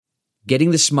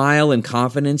Getting the smile and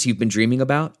confidence you've been dreaming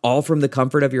about, all from the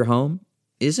comfort of your home,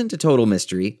 isn't a total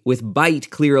mystery with Byte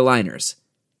clear aligners.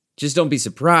 Just don't be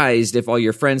surprised if all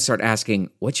your friends start asking,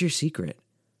 "What's your secret?"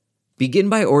 Begin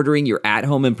by ordering your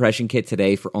at-home impression kit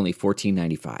today for only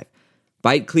 $14.95.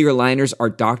 Byte clear aligners are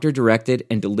doctor-directed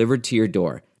and delivered to your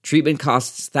door. Treatment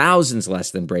costs thousands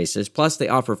less than braces, plus they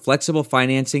offer flexible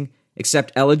financing,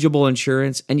 accept eligible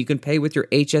insurance, and you can pay with your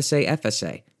HSA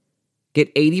FSA. Get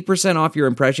 80% off your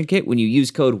impression kit when you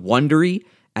use code WONDERY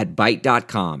at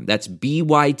Byte.com. That's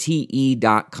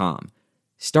BYTE.com.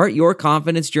 Start your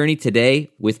confidence journey today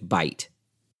with Byte.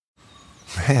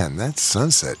 Man, that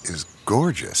sunset is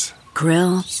gorgeous.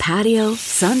 Grill, patio,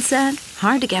 sunset.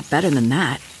 Hard to get better than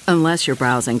that. Unless you're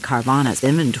browsing Carvana's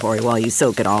inventory while you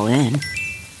soak it all in.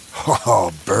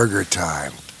 Oh, burger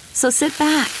time. So sit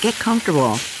back, get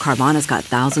comfortable. Carvana's got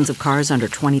thousands of cars under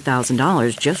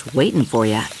 $20,000 just waiting for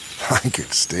you. I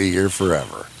could stay here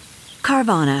forever.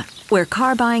 Carvana, where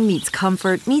car buying meets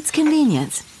comfort, meets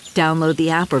convenience. Download the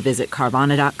app or visit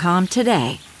Carvana.com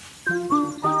today.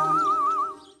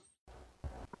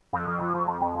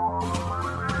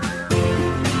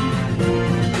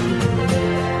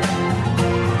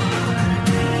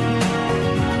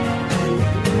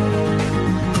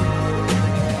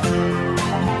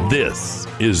 This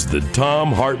is the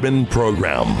Thom Hartmann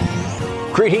Program.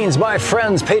 Greetings, my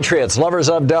friends, patriots, lovers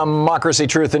of democracy,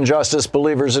 truth, and justice,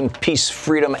 believers in peace,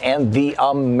 freedom, and the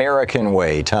American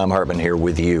way. Thom Hartmann here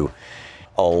with you.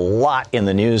 A lot in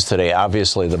the news today.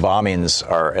 Obviously, the bombings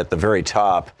are at the very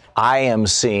top. I am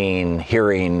seeing,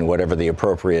 hearing, whatever the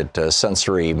appropriate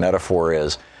sensory metaphor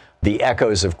is, the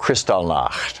echoes of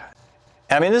Kristallnacht.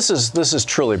 I mean, this is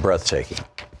truly breathtaking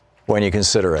when you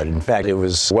consider it. In fact, it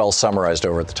was well summarized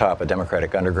over at the top of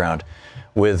Democratic Underground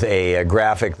with a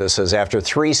graphic that says, after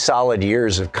 3 solid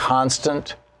years of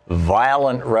constant,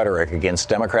 violent rhetoric against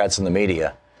Democrats and the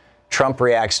media, Trump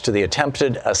reacts to the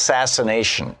attempted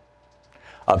assassination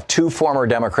of 2 former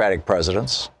Democratic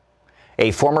presidents,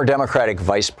 a former Democratic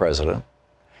vice president,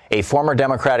 a former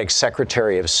Democratic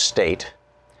secretary of state,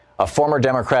 a former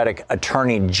Democratic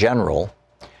attorney general,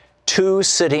 2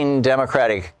 sitting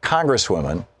Democratic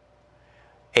congresswomen,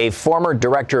 a former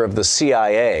director of the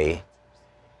CIA,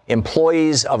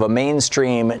 employees of a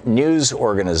mainstream news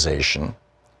organization,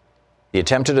 the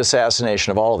attempted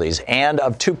assassination of all of these, and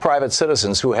of 2 private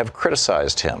citizens who have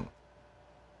criticized him.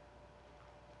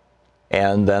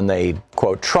 And then they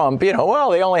quote Trump, well,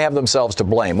 they only have themselves to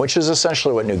blame, which is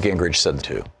essentially what Newt Gingrich said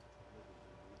too.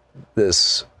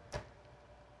 This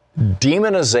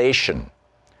demonization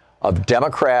of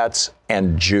Democrats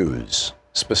and Jews,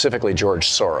 specifically George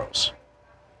Soros,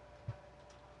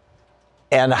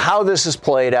 and how this is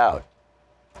played out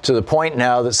to the point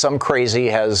now that some crazy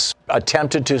has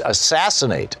attempted to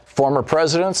assassinate former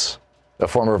presidents, a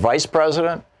former vice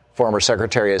president, former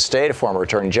secretary of state, a former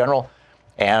attorney general,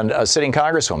 and a sitting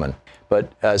congresswoman.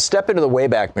 But step into the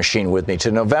Wayback Machine with me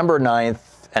to November 9th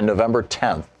and November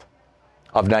 10th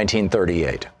of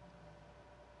 1938.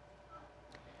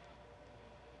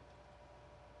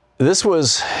 This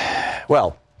was,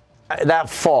 well, that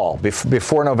fall,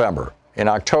 before November, in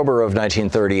October of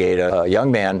 1938, a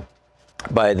young man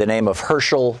by the name of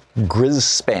Herschel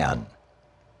Gryzspan.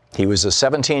 He was a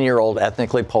 17-year-old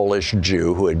ethnically Polish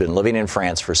Jew who had been living in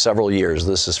France for several years.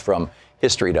 This is from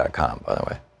History.com, by the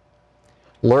way.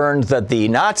 Learned that the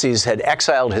Nazis had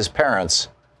exiled his parents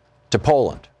to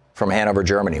Poland from Hanover,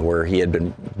 Germany, where he had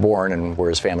been born and where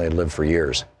his family had lived for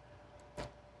years.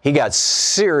 He got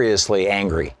seriously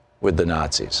angry with the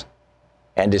Nazis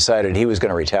and decided he was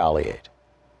going to retaliate.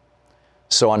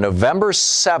 So on November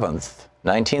 7th,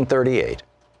 1938,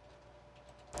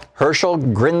 Herschel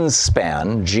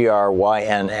Gryzspan,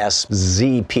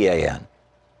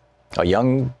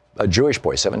 Grynsspan, a Jewish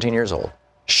boy, 17 years old,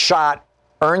 shot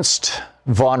Ernst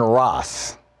von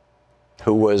Roth,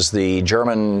 who was the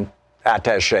German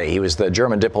attaché. He was the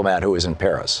German diplomat who was in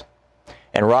Paris.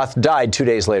 And Roth died 2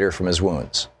 days later from his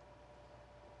wounds.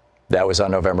 That was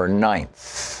on November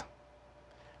 9th.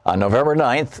 On November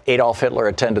 9th, Adolf Hitler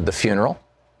attended the funeral,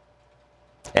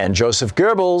 and Joseph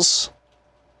Goebbels,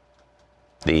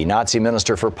 the Nazi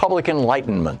minister for public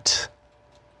enlightenment,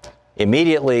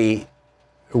 immediately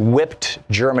whipped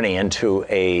Germany into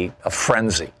a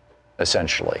frenzy,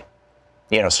 essentially.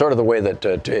 Sort of the way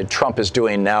that Trump is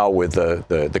doing now with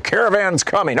the caravans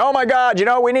coming. Oh, my God,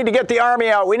 we need to get the army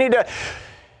out. We need to.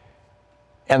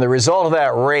 And the result of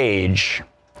that rage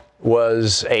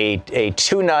was a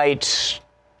 2-night,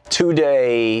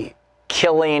 2-day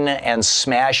killing and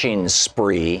smashing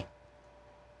spree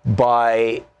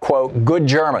by, quote, good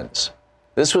Germans.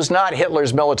 This was not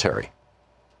Hitler's military.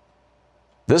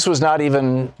 This was not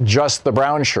even just the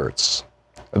brown shirts.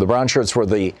 The brown shirts were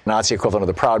the Nazi equivalent of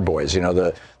the Proud Boys,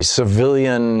 the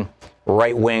civilian,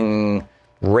 right-wing,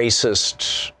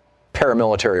 racist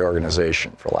paramilitary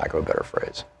organization, for lack of a better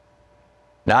phrase.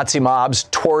 Nazi mobs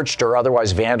torched or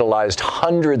otherwise vandalized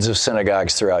hundreds of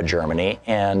synagogues throughout Germany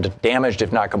and damaged,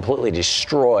 if not completely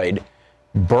destroyed,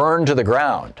 burned to the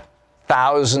ground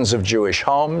thousands of Jewish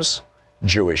homes,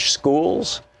 Jewish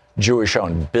schools,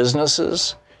 Jewish-owned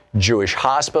businesses, Jewish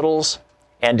hospitals,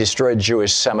 and destroyed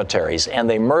Jewish cemeteries. And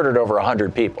they murdered over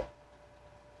 100 people.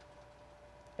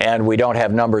 And we don't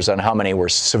have numbers on how many were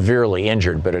severely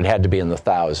injured, but it had to be in the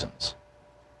thousands.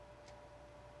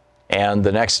 And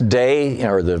the next day,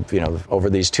 over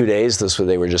these 2 days,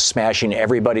 they were just smashing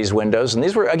everybody's windows. And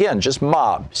these were, again, just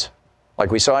mobs,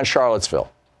 like we saw in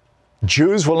Charlottesville.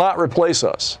 Jews will not replace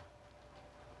us.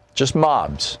 Just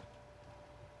mobs.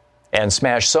 And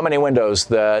smashed so many windows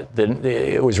that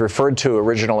it was referred to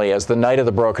originally as the Night of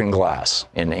the Broken Glass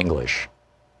in English.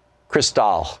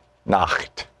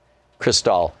 Kristallnacht.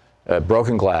 Kristall,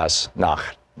 broken glass,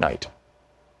 Nacht, night.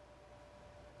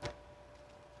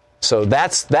 So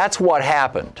that's what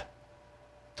happened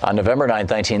on November 9th,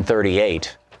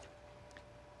 1938.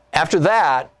 After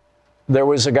that, there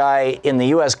was a guy in the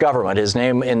U.S. government, his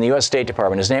name in the U.S. State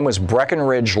Department, his name was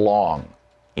Breckinridge Long.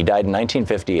 He died in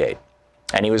 1958,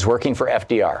 and he was working for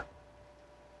FDR.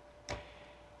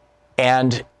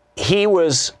 And he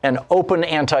was an open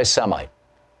anti-Semite.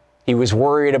 He was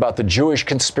worried about the Jewish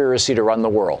conspiracy to run the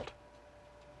world.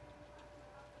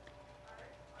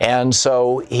 And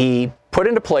so he put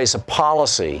into place a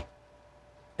policy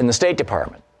in the State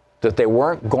Department that they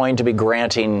weren't going to be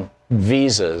granting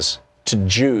visas to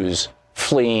Jews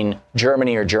fleeing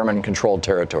Germany or German-controlled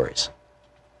territories.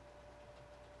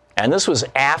 And this was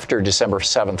after December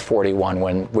 7th, 41,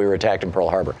 when we were attacked in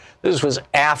Pearl Harbor. This was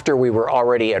after we were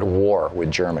already at war with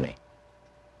Germany.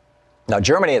 Now,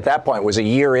 Germany at that point was a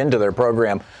year into their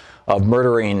program of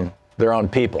murdering their own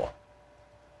people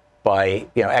by,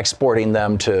 exporting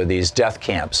them to these death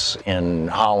camps in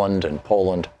Holland and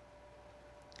Poland.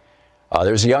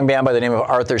 There's a young man by the name of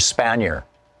Arthur Spanier.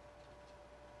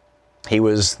 He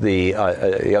was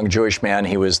a young Jewish man.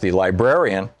 He was the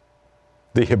librarian,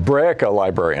 the Hebraica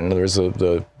librarian. There's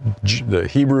the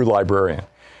Hebrew librarian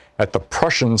at the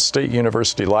Prussian State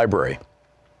University Library,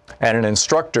 and an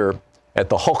instructor at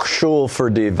the Hochschule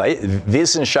für die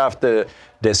Wissenschaft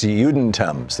des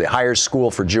Judentums, the Higher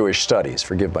School for Jewish Studies,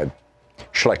 forgive my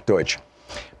schlecht Deutsch,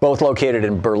 both located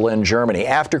in Berlin, Germany.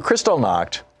 After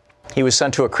Kristallnacht, he was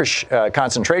sent to a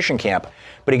concentration camp,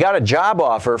 but he got a job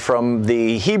offer from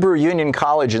the Hebrew Union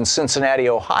College in Cincinnati,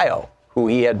 Ohio, who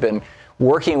he had been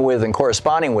working with and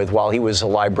corresponding with while he was a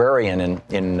librarian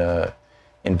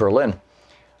in Berlin.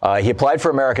 He applied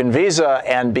for American visa,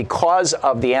 and because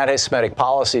of the anti-Semitic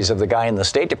policies of the guy in the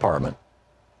State Department,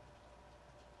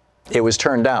 it was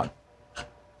turned down.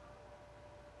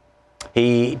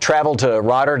 He traveled to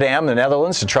Rotterdam, the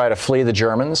Netherlands, to try to flee the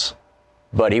Germans,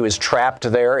 but he was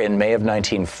trapped there in May of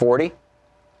 1940.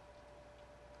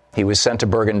 He was sent to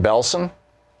Bergen-Belsen,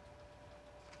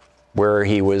 where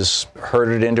he was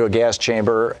herded into a gas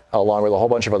chamber along with a whole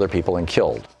bunch of other people and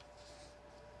killed.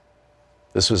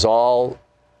 This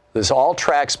all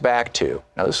tracks back to,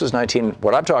 now this was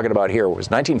what I'm talking about here was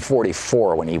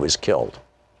 1944 when he was killed.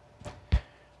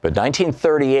 But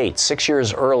 1938, 6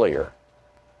 years earlier,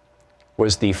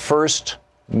 was the first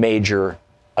major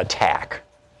attack,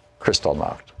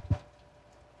 Kristallnacht.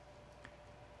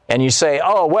 And you say,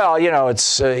 oh, well,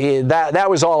 it's that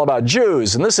was all about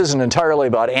Jews, and this isn't entirely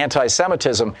about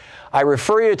anti-Semitism. I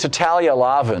refer you to Talia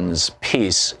Lavin's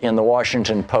piece in the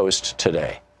Washington Post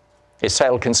today. It's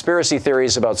titled, Conspiracy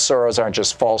Theories About Soros Aren't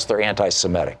Just False, They're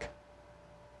Anti-Semitic.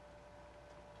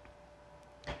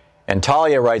 And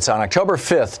Talia writes, on October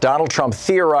 5th, Donald Trump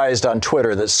theorized on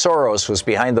Twitter that Soros was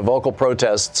behind the vocal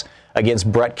protests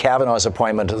against Brett Kavanaugh's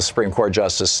appointment to the Supreme Court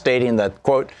justice, stating that,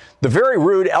 quote, the very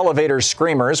rude elevator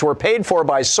screamers were paid for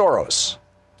by Soros.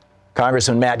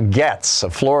 Congressman Matt Gaetz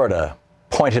of Florida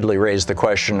pointedly raised the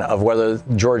question of whether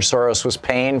George Soros was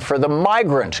paying for the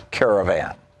migrant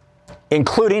caravan,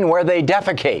 including where they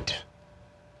defecate.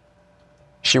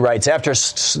 She writes, after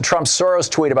Trump's Soros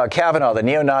tweet about Kavanaugh, the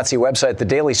neo-Nazi website The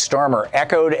Daily Stormer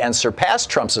echoed and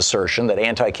surpassed Trump's assertion that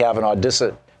anti-Kavanaugh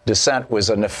dissent was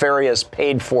a nefarious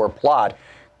paid-for plot.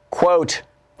 Quote,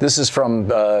 this is from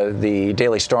the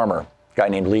Daily Stormer, a guy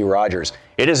named Lee Rogers.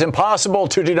 It is impossible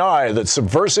to deny that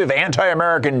subversive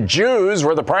anti-American Jews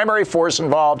were the primary force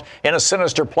involved in a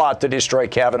sinister plot to destroy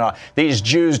Kavanaugh. These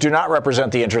Jews do not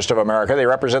represent the interest of America. They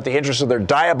represent the interest of their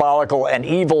diabolical and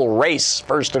evil race,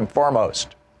 first and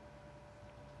foremost.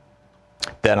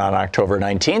 Then on October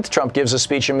 19th, Trump gives a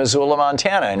speech in Missoula,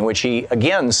 Montana, in which he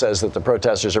again says that the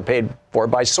protesters are paid for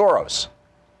by Soros.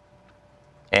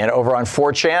 And over on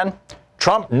 4chan,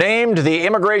 Trump named the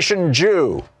immigration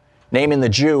Jew. Naming the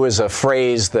Jew is a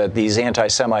phrase that these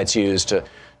anti-Semites use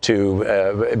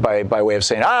by way of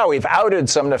saying, we've outed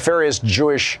some nefarious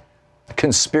Jewish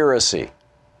conspiracy.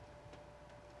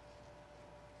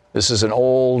 This is an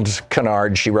old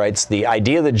canard. She writes, the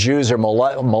idea that Jews are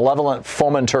malevolent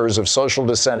fomenters of social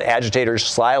dissent, agitators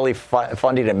slyly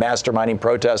funding and masterminding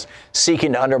protests,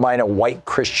 seeking to undermine a white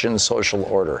Christian social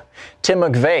order. Tim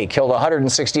McVeigh killed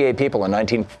 168 people in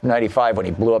 1995 when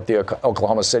he blew up the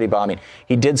Oklahoma City bombing.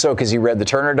 He did so because he read the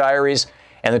Turner Diaries,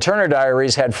 and the Turner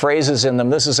Diaries had phrases in them.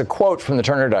 This is a quote from the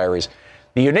Turner Diaries.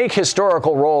 The unique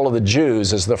historical role of the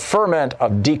Jews is the ferment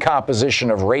of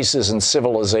decomposition of races and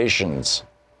civilizations.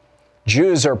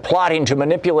 Jews are plotting to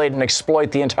manipulate and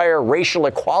exploit the entire racial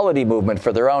equality movement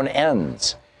for their own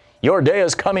ends. Your day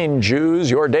is coming, Jews.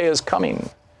 Your day is coming.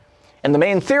 And the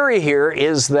main theory here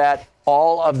is that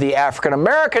all of the African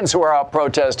Americans who are out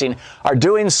protesting are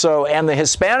doing so, and the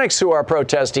Hispanics who are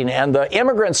protesting, and the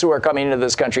immigrants who are coming into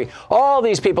this country, all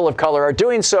these people of color are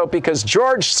doing so because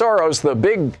George Soros, the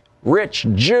big rich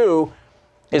Jew,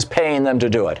 is paying them to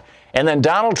do it. And then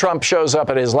Donald Trump shows up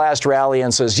at his last rally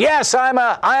and says, yes, I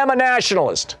am a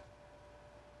nationalist.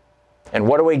 And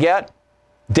what do we get?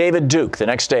 David Duke, the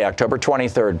next day, October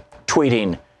 23rd,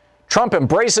 tweeting, Trump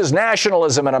embraces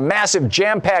nationalism in a massive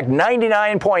jam-packed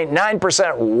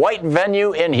 99.9% white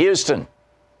venue in Houston.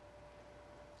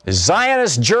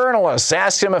 Zionist journalists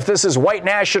asked him if this is white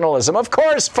nationalism. Of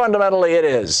course, fundamentally it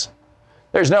is.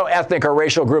 There's no ethnic or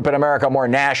racial group in America more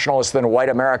nationalist than white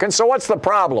Americans, so what's the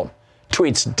problem?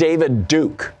 Tweets David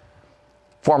Duke,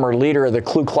 former leader of the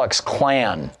Ku Klux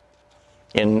Klan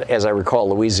in, as I recall,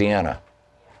 Louisiana.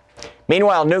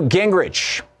 Meanwhile, Newt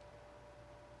Gingrich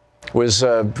was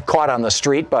caught on the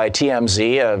street by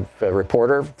TMZ, a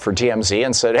reporter for TMZ,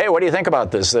 and said, hey, what do you think about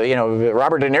this?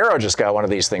 Robert De Niro just got one of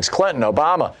these things. Clinton,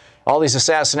 Obama, all these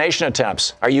assassination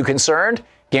attempts. Are you concerned?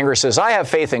 Gingrich says, I have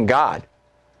faith in God.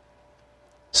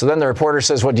 So then the reporter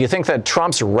says, well, do you think that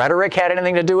Trump's rhetoric had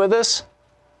anything to do with this?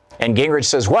 And Gingrich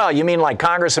says, well, you mean like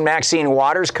Congressman Maxine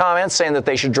Waters' comments saying that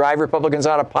they should drive Republicans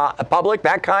out of public,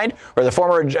 that kind? Or the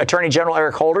former Attorney General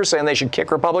Eric Holder saying they should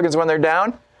kick Republicans when they're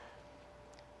down?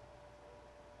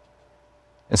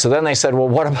 And so then they said, well,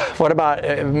 what about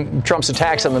Trump's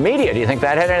attacks on the media? Do you think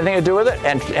that had anything to do with it?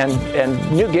 And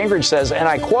Newt Gingrich says, and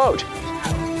I quote,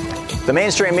 the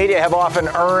mainstream media have often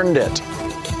earned it.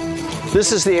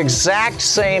 This is the exact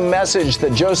same message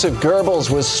that Joseph Goebbels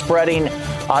was spreading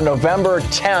on November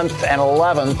 10th and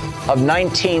 11th of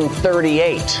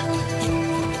 1938.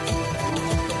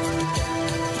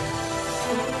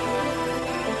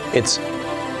 It's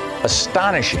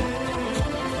astonishing,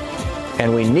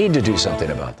 and we need to do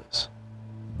something about this.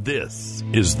 This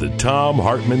is the Thom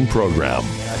Hartmann Program.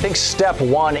 I think step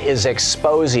one is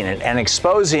exposing it, and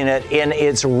exposing it in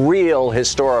its real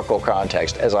historical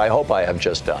context, as I hope I have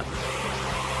just done.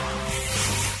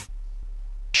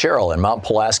 Cheryl in Mount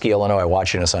Pulaski, Illinois,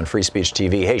 watching us on Free Speech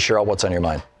TV. Hey, Cheryl, what's on your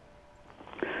mind?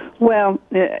 Well,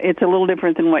 it's a little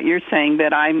different than what you're saying,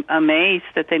 but I'm amazed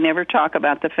that they never talk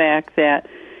about the fact that,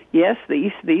 yes,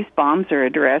 these bombs are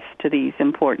addressed to these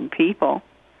important people,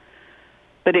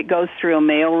 but it goes through a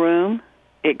mailroom,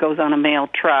 it goes on a mail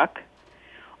truck.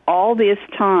 All this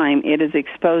time, it is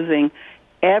exposing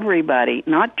everybody,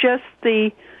 not just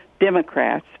the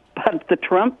Democrats, but the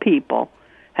Trump people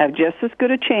have just as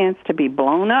good a chance to be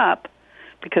blown up,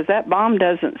 because that bomb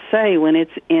doesn't say when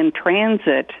it's in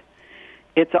transit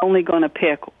it's only going to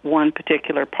pick one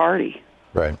particular party.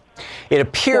 Right. It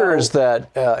appears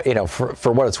that,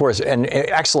 for what it's worth, and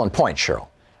excellent point, Cheryl.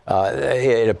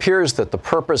 It appears that the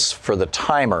purpose for the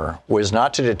timer was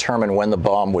not to determine when the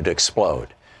bomb would explode,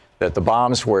 that the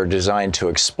bombs were designed to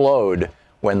explode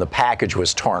when the package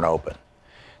was torn open,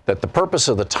 that the purpose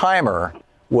of the timer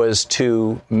was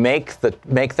to make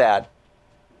that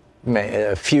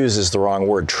fuse is the wrong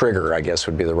word, trigger, I guess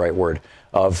would be the right word,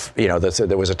 of,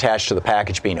 that was attached to the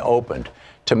package being opened,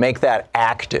 to make that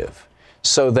active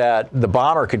so that the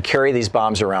bomber could carry these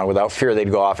bombs around without fear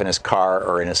they'd go off in his car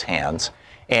or in his hands.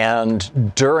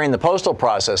 And during the postal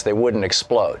process, they wouldn't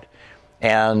explode.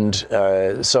 And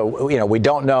so, we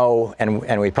don't know,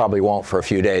 and we probably won't for a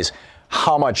few days,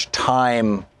 how much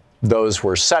time those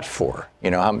were set for,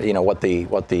 what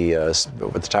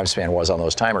the time span was on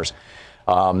those timers.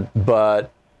 But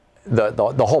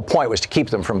the whole point was to keep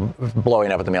them from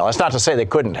blowing up at the mail. That's not to say they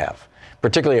couldn't have,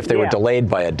 particularly if they were delayed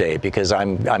by a day, because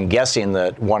I'm guessing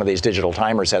that one of these digital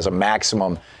timers has a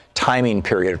maximum timing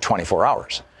period of 24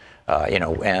 hours.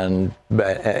 and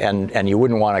you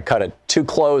wouldn't want to cut it too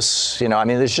close.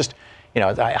 There's just,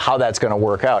 how that's going to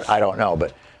work out, I don't know.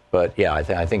 But yeah,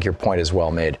 I think your point is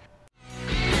well made.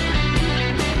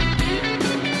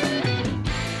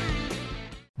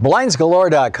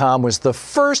 BlindsGalore.com was the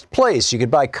first place you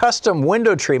could buy custom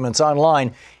window treatments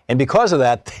online, and because of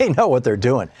that, they know what they're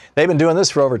doing. They've been doing this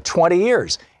for over 20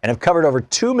 years and have covered over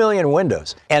 2 million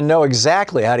windows and know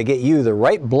exactly how to get you the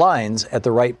right blinds at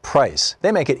the right price.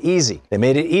 They make it easy. They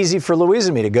made it easy for Louise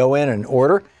and me to go in and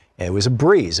order, and it was a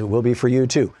breeze. It will be for you,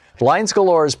 too. Blinds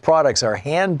Galore's products are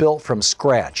hand-built from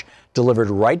scratch, delivered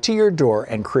right to your door,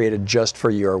 and created just for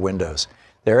your windows.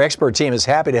 Their expert team is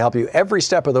happy to help you every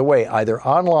step of the way, either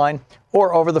online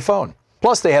or over the phone.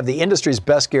 Plus, they have the industry's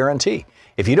best guarantee.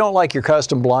 If you don't like your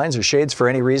custom blinds or shades for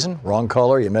any reason, wrong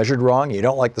color, you measured wrong, you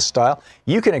don't like the style,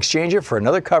 you can exchange it for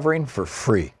another covering for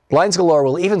free. Blinds Galore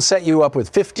will even set you up with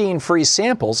 15 free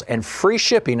samples and free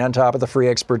shipping on top of the free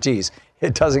expertise.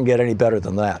 It doesn't get any better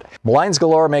than that. Blinds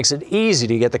Galore makes it easy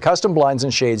to get the custom blinds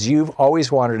and shades you've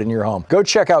always wanted in your home. Go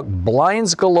check out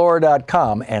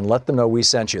BlindsGalore.com and let them know we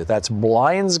sent you. That's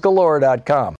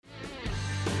BlindsGalore.com.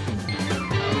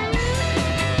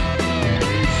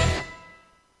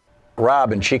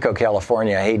 Rob in Chico,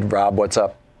 California. Hey, Rob, what's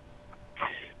up?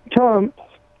 Tom,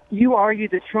 you argue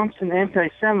that Trump's an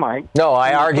anti-Semite. No,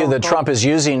 I argue that Trump is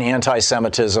using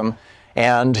anti-Semitism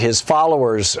and his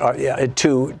followers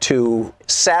to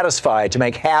satisfy, to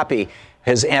make happy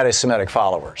his anti-Semitic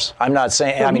followers. I'm not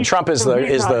saying, Trump is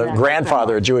the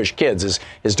grandfather of Jewish kids.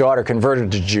 His daughter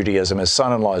converted to Judaism. His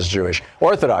son-in-law is Jewish.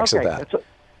 Orthodox at that.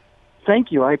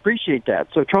 Thank you. I appreciate that.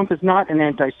 So Trump is not an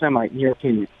anti-Semite in your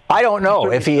opinion? I don't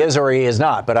know if he is or he is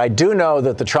not, but I do know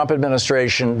that the Trump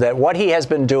administration, that what he has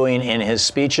been doing in his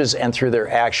speeches and through their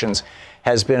actions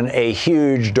has been a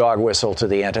huge dog whistle to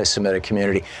the anti-Semitic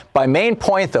community. My main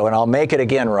point, though, and I'll make it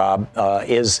again, Rob,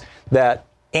 is that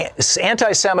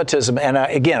anti-Semitism, and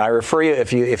again, I refer you,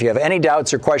 if you have any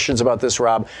doubts or questions about this,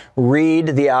 Rob,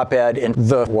 read the op-ed in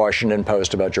the Washington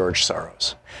Post about George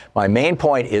Soros. My main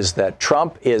point is that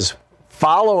Trump is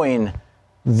following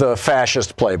the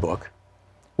fascist playbook,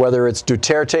 whether it's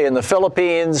Duterte in the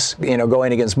Philippines,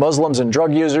 going against Muslims and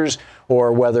drug users,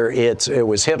 or whether it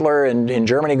was Hitler in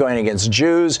Germany going against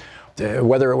Jews,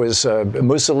 whether it was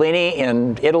Mussolini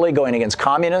in Italy going against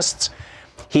communists.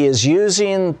 He is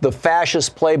using the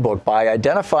fascist playbook by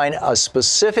identifying a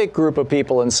specific group of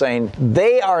people and saying,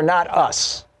 they are not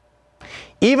us.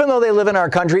 Even though they live in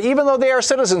our country, even though they are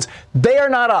citizens, they are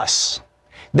not us.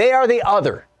 They are the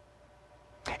other.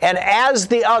 And as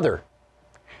the other,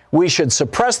 we should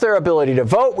suppress their ability to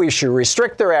vote. We should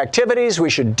restrict their activities.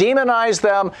 We should demonize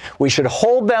them. We should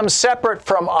hold them separate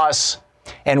from us.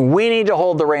 And we need to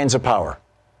hold the reins of power.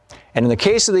 And in the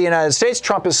case of the United States,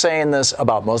 Trump is saying this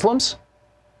about Muslims.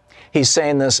 He's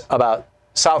saying this about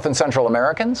South and Central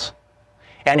Americans.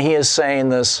 And he is saying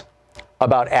this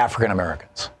about African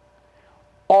Americans.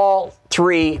 All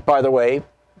three, by the way,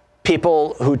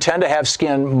 people who tend to have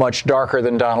skin much darker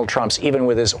than Donald Trump's, even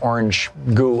with his orange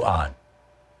goo on.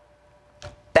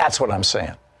 That's what I'm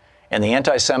saying. And the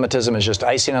anti-Semitism is just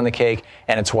icing on the cake,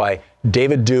 and it's why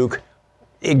David Duke,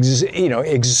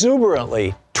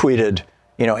 exuberantly tweeted,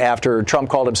 after Trump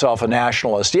called himself a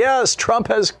nationalist. Yes, Trump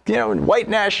has, white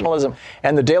nationalism.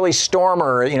 And the Daily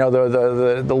Stormer,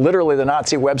 the literally the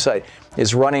Nazi website,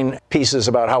 is running pieces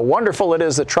about how wonderful it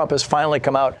is that Trump has finally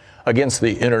come out against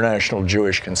the international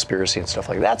Jewish conspiracy and stuff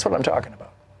like that. That's what I'm talking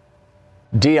about.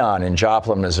 Dion in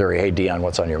Joplin, Missouri. Hey, Dion,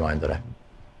 what's on your mind today?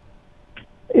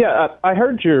 Yeah, I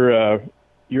heard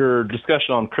your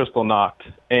discussion on Kristallnacht,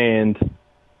 and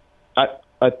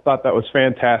I thought that was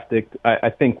fantastic.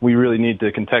 I think we really need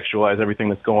to contextualize everything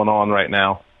that's going on right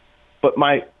now. But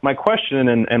my question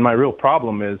and my real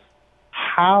problem is,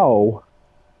 how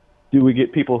do we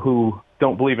get people who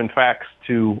don't believe in facts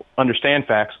to understand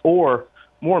facts, or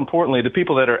more importantly, the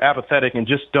people that are apathetic and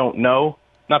just don't know,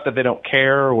 not that they don't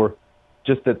care or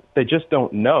just that they just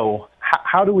don't know,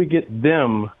 how do we get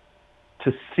them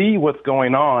to see what's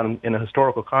going on in a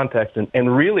historical context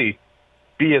and really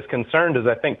be as concerned as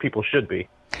I think people should be?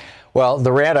 Well,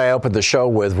 the rant I opened the show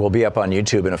with will be up on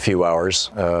YouTube in a few hours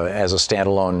as a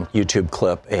standalone YouTube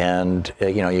clip, and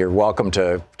you're welcome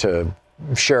to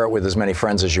share it with as many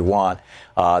friends as you want.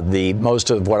 The most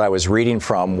of what I was reading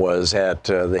from was at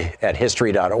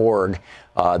history.org,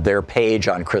 their page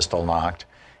on Kristallnacht,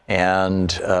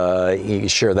 and you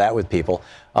share that with people.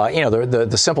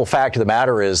 The simple fact of the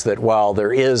matter is that while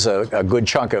there is a good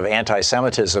chunk of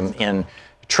anti-Semitism in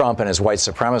Trump and his white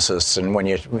supremacists. And when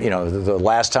the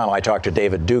last time I talked to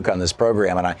David Duke on this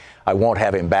program, and I won't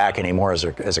have him back anymore as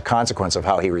a consequence of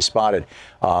how he responded,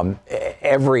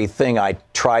 everything I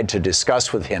tried to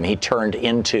discuss with him, he turned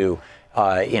into,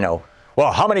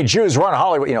 well, how many Jews run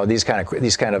Hollywood? These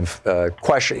kind of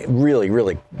questions, really,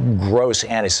 really gross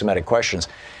anti-Semitic questions,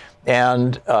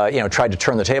 and tried to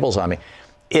turn the tables on me.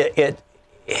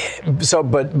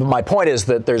 But my point is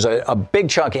that there's a big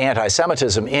chunk of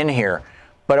anti-Semitism in here,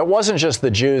 but it wasn't just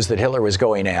the Jews that Hitler was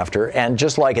going after, and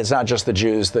just like it's not just the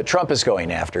Jews that Trump is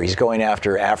going after. He's going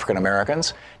after African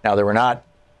Americans. Now, there were not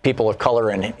people of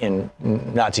color in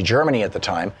Nazi Germany at the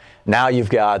time. Now you've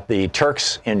got the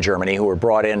Turks in Germany who were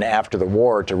brought in after the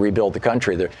war to rebuild the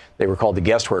country. They were called the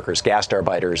guest workers.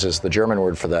 Gastarbeiters is the German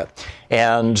word for that.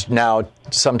 And now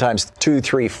sometimes 2,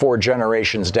 3, 4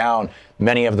 generations down,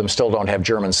 many of them still don't have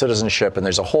German citizenship. And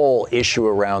there's a whole issue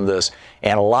around this.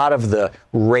 And a lot of the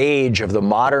rage of the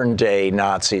modern day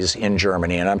Nazis in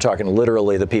Germany, and I'm talking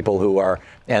literally the people who are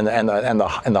and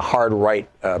the hard right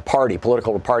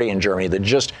political party in Germany that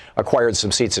just acquired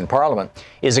some seats in parliament,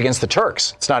 is against the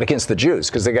Turks. It's not against the Jews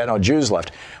because they got no Jews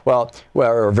left. Well,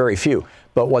 or very few.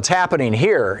 But what's happening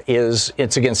here is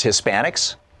it's against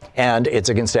Hispanics, and it's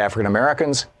against African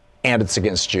Americans, and it's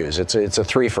against Jews. It's a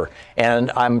threefer.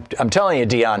 And I'm telling you,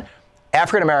 Dion,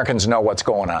 African Americans know what's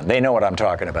going on. They know what I'm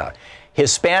talking about.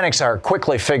 Hispanics are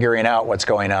quickly figuring out what's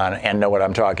going on and know what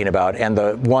I'm talking about. And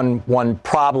the one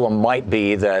problem might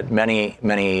be that many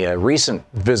recent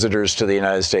visitors to the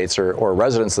United States or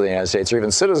residents of the United States or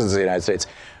even citizens of the United States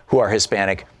who are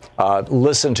Hispanic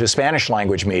listen to Spanish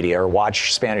language media or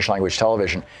watch Spanish language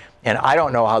television. And I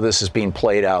don't know how this is being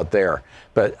played out there.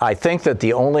 But I think that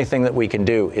the only thing that we can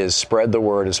do is spread the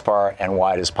word as far and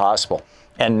wide as possible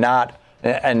and not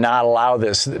allow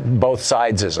this both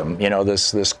sidesism,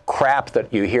 this crap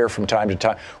that you hear from time to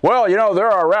time. Well,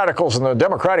 there are radicals in the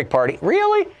Democratic Party.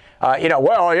 Really?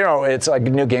 It's like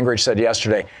Newt Gingrich said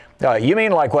yesterday. You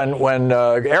mean like when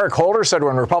Eric Holder said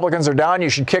when Republicans are down, you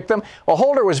should kick them? Well,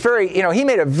 Holder was he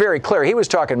made it very clear. He was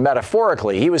talking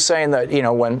metaphorically. He was saying that,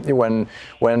 when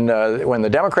the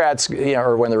Democrats,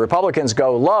 or when the Republicans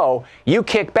go low, you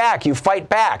kick back, you fight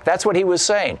back. That's what he was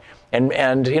saying.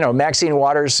 And Maxine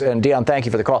Waters, and Dion, thank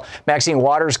you for the call. Maxine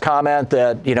Waters' comment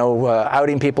that,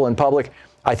 outing people in public,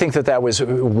 I think that was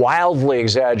wildly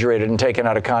exaggerated and taken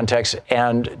out of context.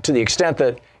 And to the extent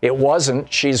that it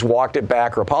wasn't, she's walked it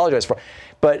back or apologized for it.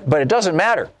 But it doesn't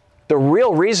matter. The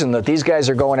real reason that these guys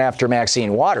are going after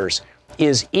Maxine Waters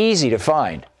is easy to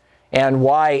find, and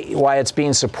why it's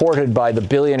being supported by the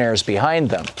billionaires behind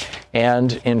them.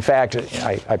 And in fact,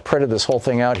 I printed this whole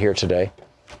thing out here today.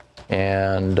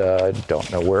 And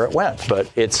don't know where it went, but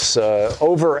it's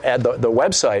over at the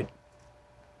website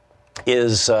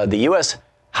is the U.S.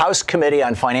 House Committee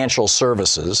on Financial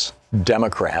Services,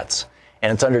 Democrats,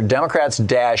 and it's under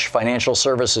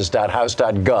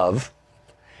Democrats-financialservices.house.gov.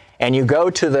 And you go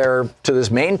to this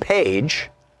main page,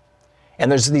 and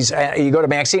there's these. You go to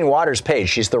Maxine Waters' page.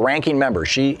 She's the ranking member.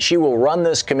 She will run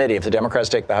this committee if the Democrats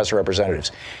take the House of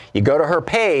Representatives. You go to her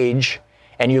page,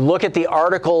 and you look at the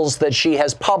articles that she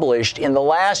has published in the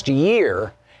last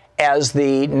year as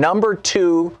the number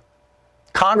 2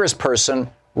 congressperson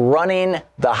running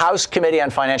the House Committee on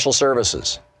Financial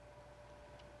Services.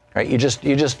 Right? You just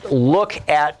look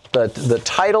at the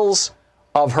titles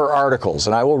of her articles,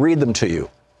 and I will read them to you.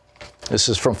 This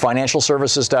is from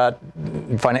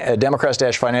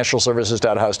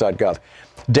Democrats-financialservices.house.gov.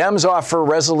 Dems offer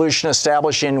resolution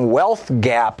establishing wealth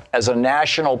gap as a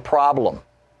national problem.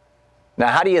 Now,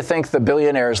 how do you think the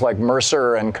billionaires like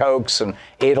Mercer and Kochs and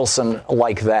Adelson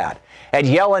like that? At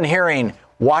Yellen hearing,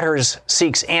 Waters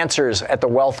seeks answers at the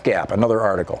wealth gap. Another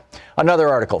article.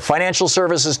 Financial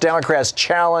services Democrats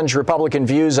challenge Republican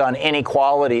views on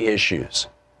inequality issues.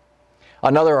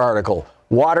 Another article.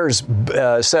 Waters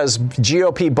says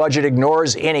GOP budget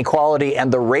ignores inequality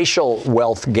and the racial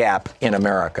wealth gap in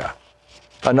America.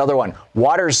 Another one.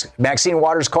 Maxine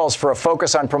Waters calls for a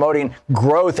focus on promoting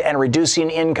growth and reducing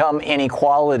income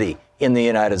inequality in the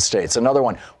United States. Another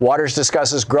one. Waters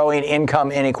discusses growing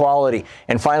income inequality.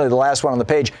 And finally, the last one on the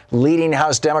page. Leading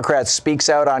House Democrats speaks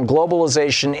out on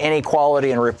globalization,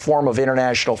 inequality, and reform of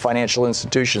international financial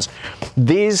institutions.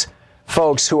 These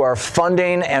folks who are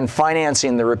funding and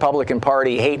financing the Republican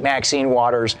Party hate Maxine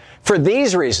Waters for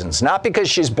these reasons, not because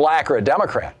she's black or a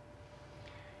Democrat.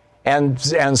 And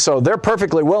so they're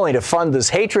perfectly willing to fund this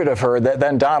hatred of her that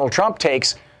then Donald Trump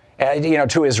takes,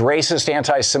 to his racist,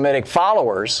 anti-Semitic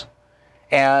followers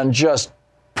and just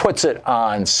puts it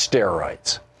on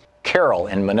steroids. Carol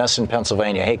in Monessen,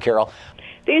 Pennsylvania. Hey, Carol.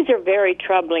 These are very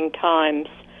troubling times.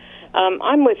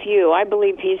 I'm with you. I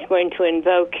believe he's going to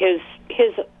invoke his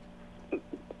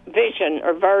vision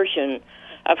or version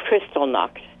of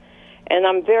Kristallnacht. And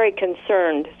I'm very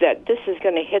concerned that this is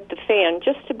going to hit the fan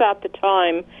just about the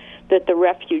time that the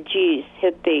refugees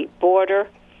hit the border.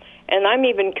 And I'm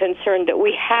even concerned that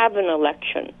we have an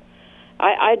election.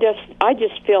 I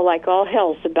just feel like all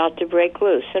hell's about to break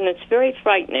loose, and it's very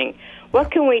frightening.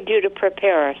 What can we do to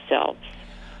prepare ourselves?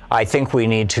 I think we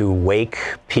need to wake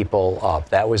people up.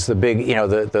 That was the big,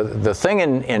 the thing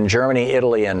in Germany,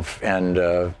 Italy, and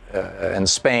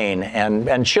Spain,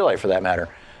 and Chile, for that matter,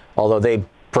 although they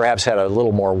perhaps had a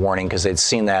little more warning because they'd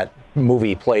seen that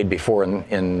movie played before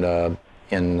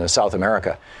in South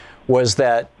America, was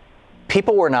that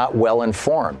people were not well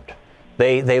informed.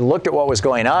 They looked at what was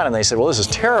going on and they said, well, this is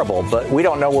terrible, but we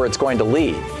don't know where it's going to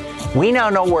lead. We now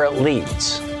know where it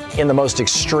leads in the most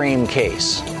extreme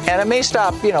case. And it may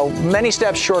stop, many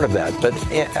steps short of that. But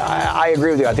I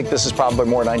agree with you. I think this is probably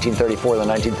more 1934 than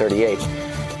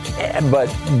 1938. But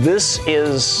this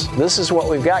is what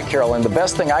we've got, Carol. And the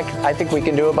best thing I think we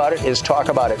can do about it is talk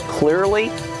about it clearly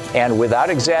and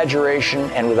without exaggeration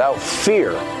and without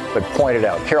fear, but point it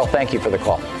out. Carol, thank you for the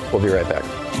call. We'll be right back.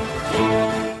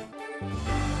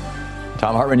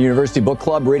 Thom Hartmann University Book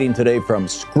Club reading today from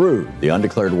Screwed, The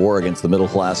Undeclared War Against the Middle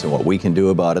Class and What We Can Do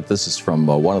About It. This is from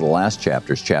one of the last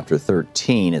chapters, chapter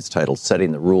 13. It's titled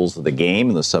Setting the Rules of the Game,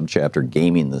 and the subchapter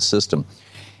Gaming the System.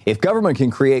 If government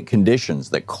can create conditions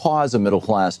that cause a middle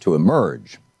class to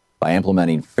emerge by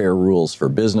implementing fair rules for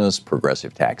business,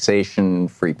 progressive taxation,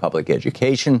 free public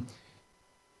education,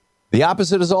 the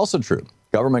opposite is also true.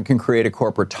 Government can create a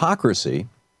corporatocracy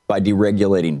by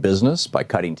deregulating business, by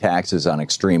cutting taxes on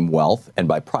extreme wealth, and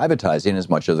by privatizing as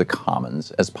much of the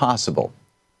commons as possible.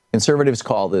 Conservatives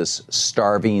call this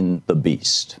starving the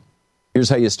beast. Here's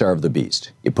how you starve the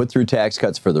beast. You put through tax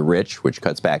cuts for the rich, which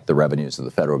cuts back the revenues of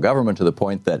the federal government to the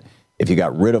point that if you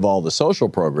got rid of all the social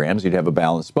programs, you'd have a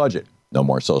balanced budget. No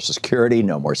more Social Security,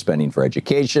 no more spending for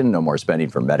education, no more spending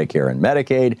for Medicare and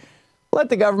Medicaid. Let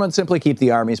the government simply keep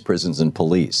the armies, prisons, and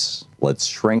police. Let's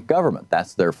shrink government.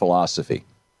 That's their philosophy.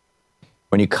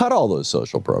 When you cut all those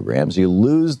social programs, you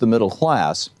lose the middle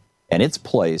class, and in its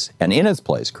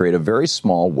place, create a very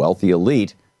small, wealthy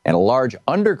elite and a large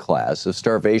underclass of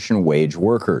starvation wage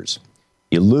workers.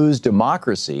 You lose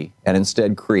democracy and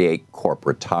instead create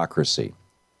corporatocracy.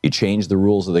 You change the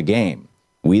rules of the game.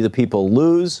 We, the people,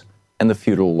 lose, and the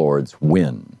feudal lords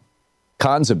win.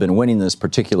 Cons have been winning this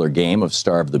particular game of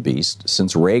starve the beast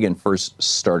since Reagan first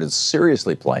started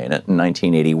seriously playing it in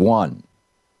 1981.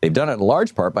 They've done it in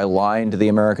large part by lying to the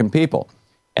American people.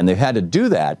 And they've had to do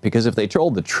that because if they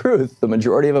told the truth, the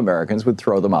majority of Americans would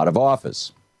throw them out of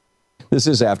office. This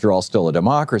is, after all, still a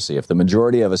democracy. If the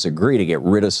majority of us agree to get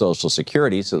rid of Social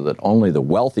Security so that only the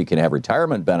wealthy can have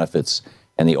retirement benefits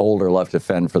and the old are left to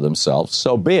fend for themselves,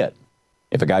 so be it.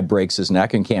 If a guy breaks his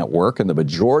neck and can't work and the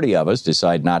majority of us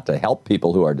decide not to help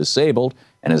people who are disabled,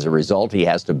 and as a result he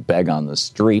has to beg on the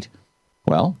street,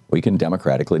 well, we can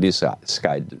democratically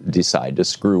decide to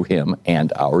screw him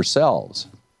and ourselves.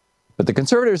 But the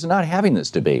conservatives are not having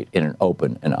this debate in an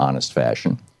open and honest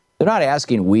fashion. They're not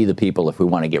asking we, the people, if we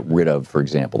want to get rid of, for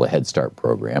example, the Head Start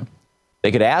program.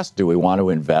 They could ask, do we want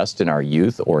to invest in our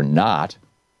youth or not?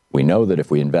 We know that if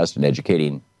we invest in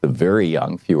educating the very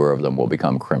young, fewer of them will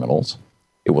become criminals.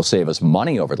 It will save us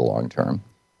money over the long term.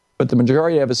 But the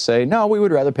majority of us say, no, we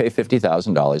would rather pay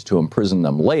 $50,000 to imprison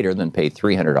them later than pay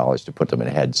 $300 to put them in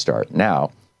a Head Start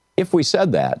now. If we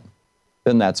said that,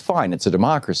 then that's fine. It's a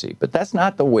democracy. But that's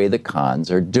not the way the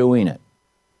cons are doing it.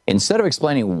 Instead of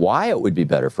explaining why it would be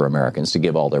better for Americans to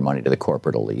give all their money to the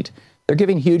corporate elite, they're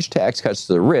giving huge tax cuts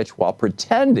to the rich while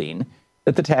pretending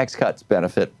that the tax cuts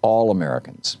benefit all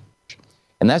Americans.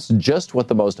 And that's just what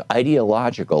the most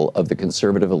ideological of the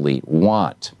conservative elite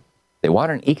want. They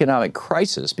want an economic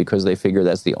crisis because they figure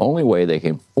that's the only way they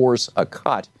can force a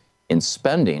cut in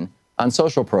spending on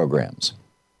social programs.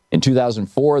 In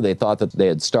 2004, they thought that they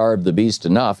had starved the beast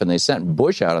enough, and they sent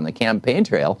Bush out on the campaign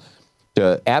trail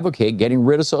to advocate getting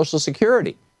rid of Social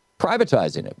Security,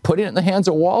 privatizing it, putting it in the hands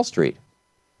of Wall Street.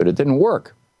 But it didn't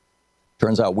work.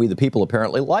 Turns out we, the people,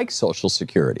 apparently like Social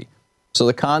Security. So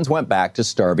the cons went back to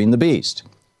starving the beast.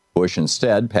 Bush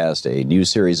instead passed a new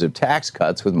series of tax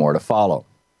cuts with more to follow.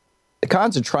 The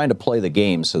cons are trying to play the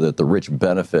game so that the rich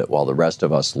benefit while the rest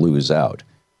of us lose out.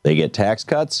 They get tax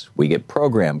cuts, we get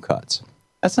program cuts.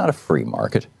 That's not a free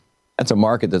market. That's a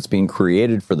market that's being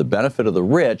created for the benefit of the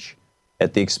rich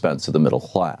at the expense of the middle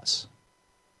class.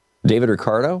 David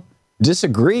Ricardo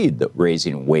disagreed that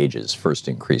raising wages first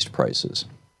increased prices.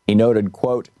 He noted,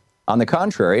 quote, on the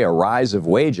contrary, a rise of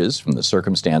wages from the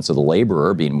circumstance of the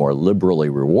laborer being more liberally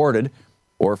rewarded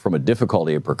or from a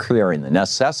difficulty of procuring the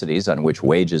necessities on which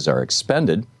wages are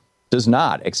expended, does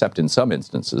not, except in some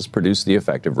instances, produce the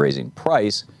effect of raising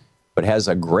price, but has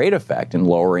a great effect in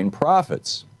lowering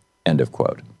profits, end of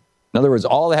quote. In other words,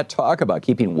 all that talk about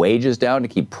keeping wages down to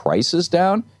keep prices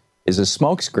down is a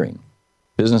smokescreen.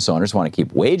 Business owners want to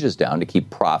keep wages down to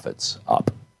keep profits up.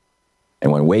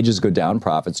 And when wages go down,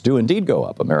 profits do indeed go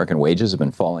up. American wages have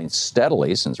been falling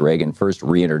steadily since Reagan first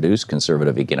reintroduced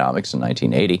conservative economics in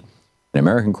 1980. And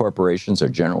American corporations are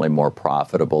generally more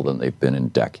profitable than they've been in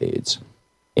decades.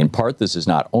 In part, this is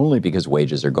not only because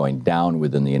wages are going down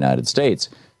within the United States,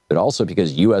 but also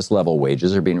because U.S.-level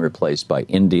wages are being replaced by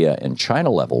India and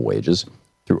China-level wages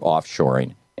through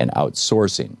offshoring and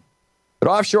outsourcing. But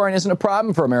offshoring isn't a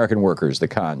problem for American workers, the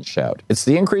cons shout. It's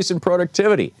the increase in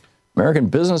productivity. American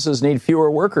businesses need fewer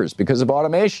workers because of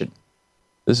automation.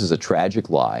 This is a tragic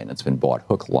lie, and it's been bought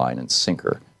hook, line, and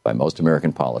sinker by most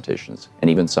American politicians and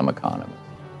even some economists.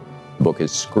 The book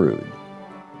is Screwed.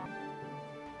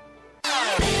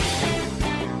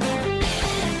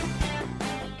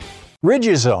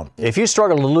 Riduzone. If you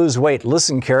struggle to lose weight,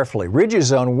 listen carefully.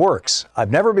 Riduzone works.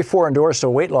 I've never before endorsed a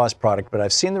weight loss product, but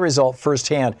I've seen the result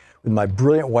firsthand with my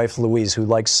brilliant wife, Louise, who,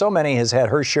 like so many, has had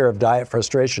her share of diet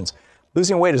frustrations.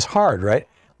 Losing weight is hard, right?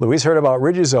 Louise heard about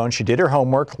Riduzone. She did her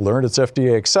homework, learned it's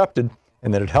FDA accepted,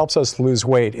 and that it helps us lose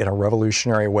weight in a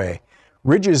revolutionary way.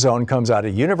 Riduzone comes out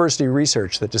of university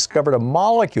research that discovered a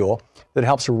molecule that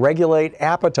helps regulate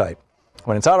appetite.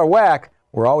 When it's out of whack,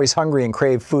 we're always hungry and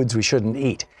crave foods we shouldn't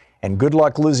eat. And good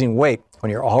luck losing weight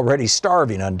when you're already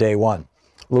starving on day one.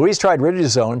 Louise tried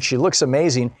Riduzone. She looks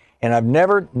amazing, and I've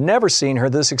never seen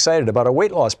her this excited about a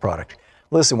weight loss product.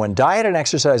 Listen, when diet and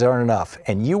exercise aren't enough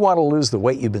and you want to lose the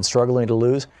weight you've been struggling to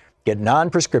lose, get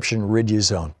non-prescription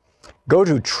Riduzone. Go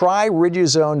to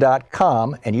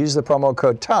tryriduzone.com and use the promo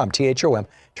code TOM, T-H-O-M,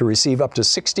 to receive up to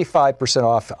 65%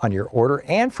 off on your order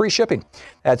and free shipping.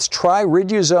 That's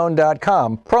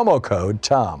tryriduzone.com, promo code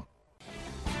TOM.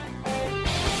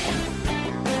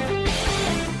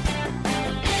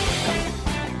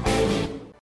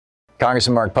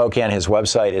 Congressman Mark Pocan, his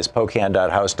website is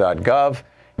pocan.house.gov.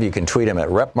 You can tweet him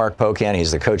at Rep. Mark Pocan.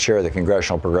 He's the co-chair of the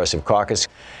Congressional Progressive Caucus.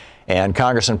 And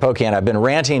Congressman Pocan, I've been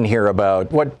ranting here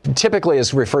about what typically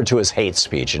is referred to as hate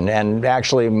speech. And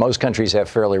actually, most countries have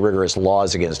fairly rigorous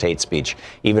laws against hate speech,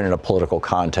 even in a political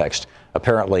context.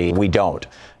 Apparently, we don't.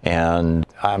 And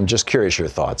I'm just curious your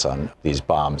thoughts on these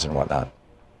bombs and whatnot.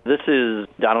 This is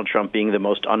Donald Trump being the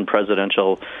most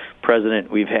unpresidential president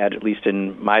we've had, at least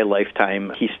in my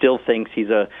lifetime. He still thinks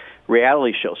he's a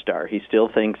reality show star. He still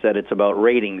thinks that it's about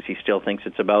ratings. He still thinks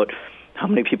it's about how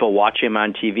many people watch him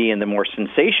on TV, and the more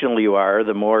sensational you are,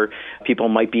 the more people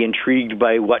might be intrigued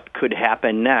by what could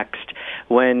happen next,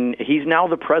 when he's now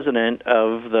the president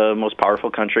of the most powerful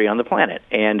country on the planet,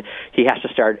 and he has to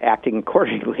start acting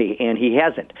accordingly, and he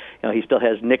hasn't. You know, he still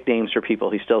has nicknames for people.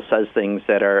 He still says things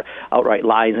that are outright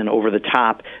lies and over the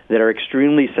top that are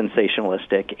extremely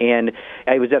sensationalistic. And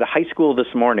I was at a high school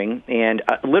this morning and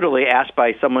literally asked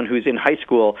by someone who's in high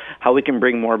school how we can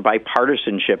bring more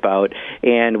bipartisanship out,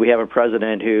 and we have a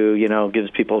president who, you know, gives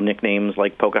people nicknames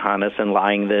like Pocahontas and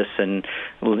Lying This and,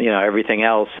 you know, everything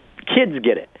else. Kids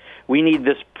get it. We need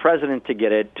this president to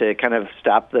get it, to kind of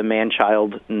stop the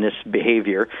man-childness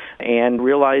behavior and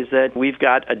realize that we've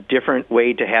got a different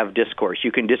way to have discourse.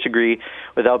 You can disagree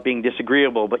without being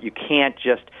disagreeable, but you can't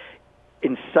just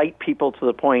incite people to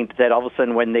the point that all of a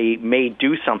sudden when they may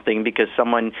do something because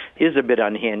someone is a bit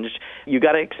unhinged, you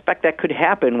got to expect that could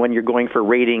happen when you're going for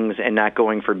ratings and not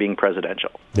going for being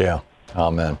presidential. Yeah.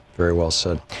 Amen. Very well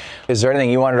said. Is there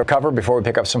anything you wanted to cover before we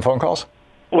pick up some phone calls?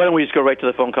 Why don't we just go right to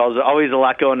the phone calls? There's always a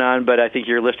lot going on, but I think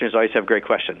your listeners always have great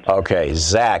questions. Okay.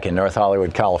 Zach in North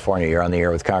Hollywood, California. You're on the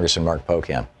air with Congressman Mark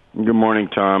Pocan. Good morning,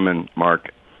 Tom and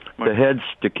Mark. The head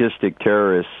statistic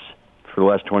terrorists for the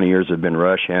last 20 years have been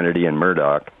Rush, Hannity, and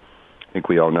Murdoch. I think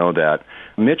we all know that.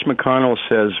 Mitch McConnell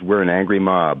says we're an angry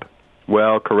mob.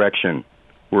 Well, correction.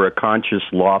 We're a conscious,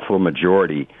 lawful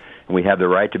majority, and we have the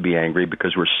right to be angry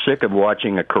because we're sick of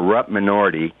watching a corrupt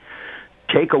minority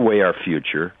take away our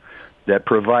future that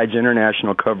provides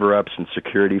international cover-ups and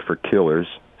security for killers,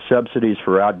 subsidies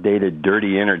for outdated,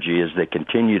 dirty energy as they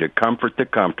continue to comfort the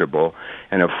comfortable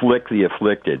and afflict the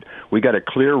afflicted. We got a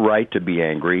clear right to be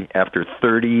angry after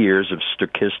 30 years of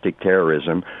stochastic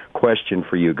terrorism. Question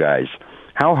for you guys.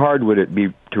 How hard would it be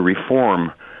to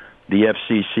reform the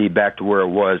FCC back to where it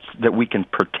was, that we can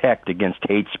protect against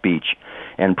hate speech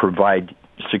and provide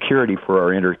security for our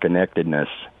interconnectedness?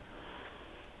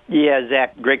 Yeah,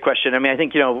 Zach, great question. I mean, I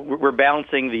think, we're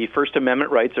balancing the First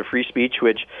Amendment rights of free speech,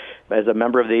 which, as a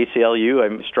member of the ACLU, I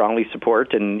strongly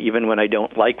support, and even when I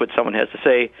don't like what someone has to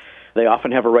say, They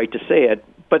often have a right to say it.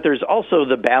 But there's also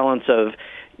the balance of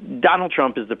Donald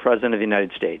Trump is the president of the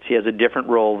United States. He has a different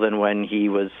role than when he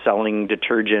was selling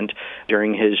detergent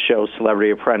during his show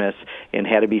Celebrity Apprentice and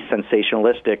had to be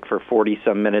sensationalistic for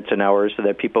 40-some minutes an hour so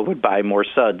that people would buy more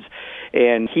suds.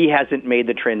 And he hasn't made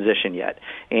the transition yet.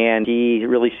 And he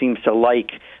really seems to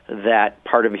like that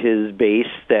part of his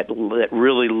base that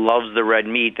really loves the red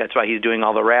meat. That's why he's doing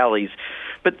all the rallies.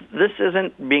 But this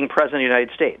isn't being president of the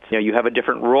United States. You know, you have a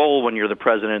different role when you're the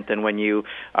president than when you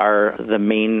are the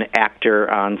main actor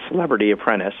on Celebrity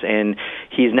Apprentice, and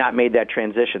he's not made that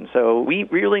transition. So we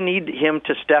really need him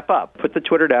to step up, put the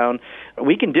Twitter down.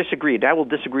 We can disagree, and I will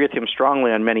disagree with him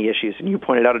strongly on many issues, and you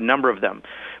pointed out a number of them.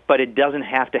 But it doesn't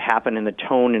have to happen in the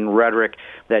tone and rhetoric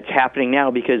that's happening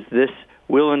now, because this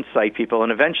will incite people.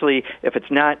 And eventually, if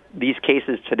it's not these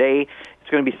cases today, it's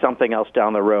going to be something else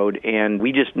down the road. And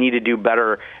we just need to do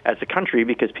better as a country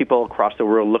because people across the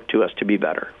world look to us to be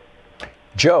better.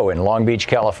 Joe in Long Beach,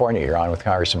 California. You're on with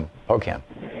Congressman Pocan.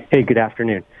 Hey, good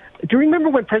afternoon. Do you remember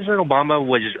when President Obama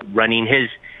was running his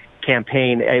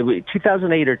campaign,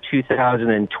 2008 or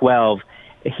 2012,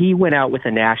 he went out with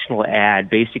a national ad.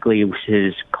 Basically, it was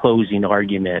his closing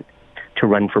argument to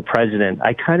run for president.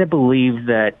 I kind of believe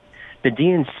that the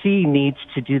DNC needs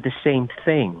to do the same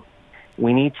thing.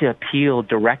 We need to appeal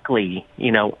directly,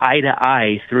 eye to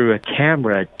eye through a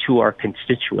camera to our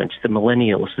constituents, the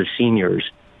millennials, the seniors.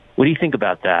 What do you think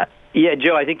about that? Yeah,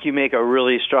 Joe, I think you make a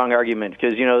really strong argument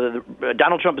because,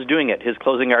 Donald Trump is doing it. His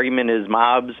closing argument is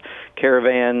mobs,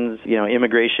 caravans,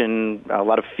 immigration, a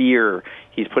lot of fear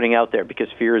he's putting out there because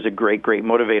fear is a great, great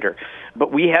motivator.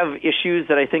 But we have issues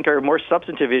that I think are more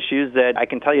substantive issues that I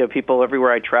can tell you people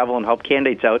everywhere I travel and help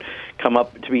candidates out come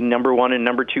up to be number one and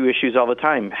number two issues all the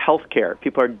time. Healthcare.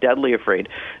 People are deadly afraid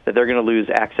that they're going to lose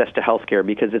access to healthcare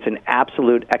because it's an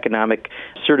absolute economic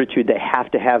certitude. They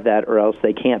have to have that or else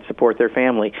they can't support their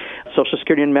family. Social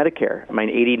Security and Medicare. My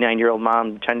 89-year-old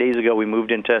mom, 10 days ago, we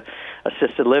moved into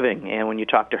assisted living. And when you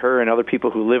talk to her and other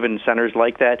people who live in centers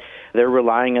like that, they're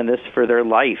relying on this for their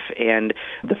life. And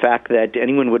the fact that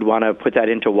anyone would want to put that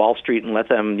into Wall Street and let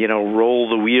them, roll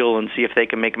the wheel and see if they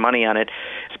can make money on it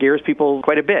scares people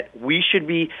quite a bit. We should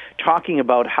be talking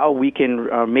about how we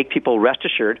can make people rest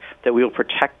assured that we will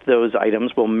protect those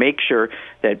items. We'll make sure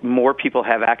that more people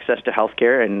have access to health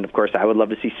care. And, of course, I would love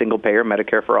to see single-payer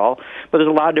Medicare for all. But there's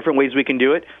a lot of different ways we can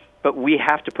do it. But we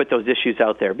have to put those issues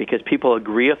out there because people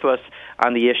agree with us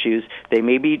on the issues. They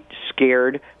may be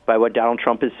scared by what Donald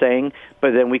Trump is saying,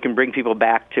 but then we can bring people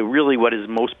back to really what is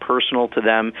most personal to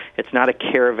them. It's not a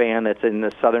caravan that's in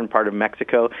the southern part of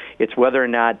Mexico. It's whether or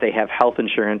not they have health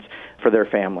insurance for their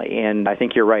family. And I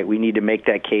think you're right. We need to make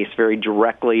that case very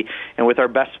directly and with our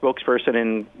best spokesperson,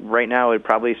 and right now it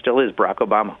probably still is Barack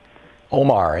Obama.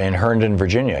 Omar in Herndon,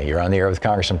 Virginia. You're on the air with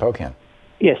Congressman Pocan.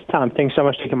 Yes, Tom, thanks so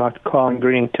much for taking my call and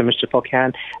greeting to Mr.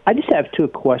 Pocan. I just have two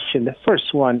questions. The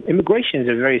first one, immigration is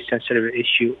a very sensitive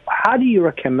issue. How do you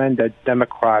recommend that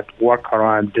Democrats work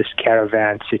around this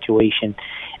caravan situation?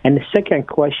 And the second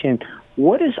question,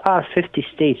 what is our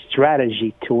 50-state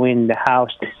strategy to win the House,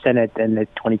 the Senate, and the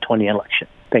 2020 election?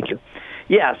 Thank you.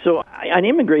 Yeah, so on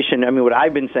immigration, what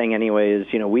I've been saying anyway is,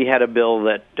 we had a bill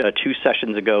that 2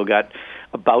 sessions ago got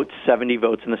about 70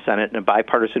 votes in the Senate in a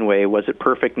bipartisan way. Was it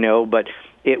perfect? No, but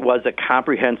it was a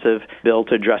comprehensive bill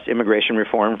to address immigration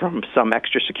reform, from some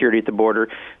extra security at the border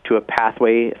to a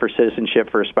pathway for citizenship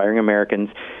for aspiring Americans.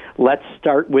 Let's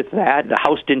start with that. The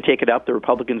House didn't take it up, the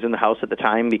Republicans in the House at the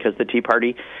time, because the Tea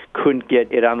Party couldn't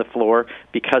get it on the floor.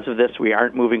 Because of this, we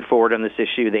aren't moving forward on this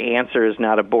issue. The answer is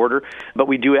not a border, but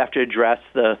we do have to address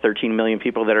the 13 million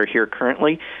people that are here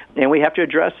currently, and we have to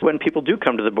address when people do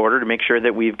come to the border to make sure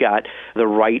that we've got the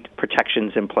right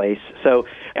protections in place. So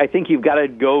I think you've got to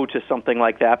go to something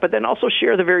like that, but then also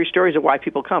share the very stories of why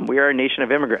people come. We are a nation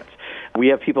of immigrants. We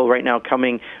have people right now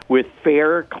coming with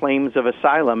fair claims of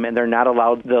asylum, and they're not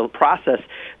allowed the process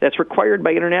that's required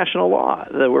by international law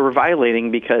that we're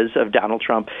violating because of Donald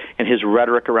Trump and his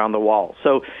rhetoric around the wall.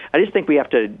 So I just think we have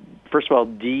to, first of all,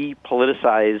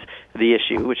 depoliticize the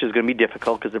issue, which is going to be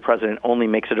difficult because the president only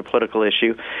makes it a political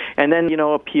issue, and then,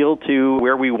 appeal to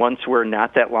where we once were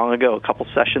not that long ago, a couple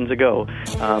sessions ago,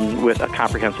 with a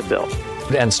comprehensive bill.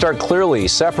 And start clearly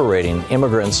separating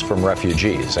immigrants from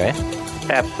refugees, eh?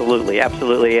 Absolutely,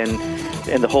 absolutely.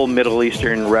 And the whole Middle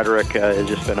Eastern rhetoric has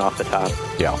just been off the top.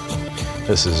 Yeah,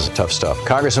 this is tough stuff.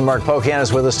 Congressman Mark Pocan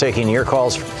is with us taking your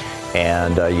calls.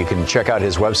 And you can check out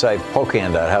his website,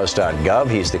 pocan.house.gov.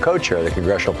 He's the co-chair of the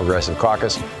Congressional Progressive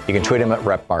Caucus. You can tweet him at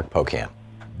Rep. Mark Pocan.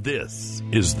 This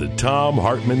is the Thom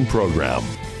Hartmann Program.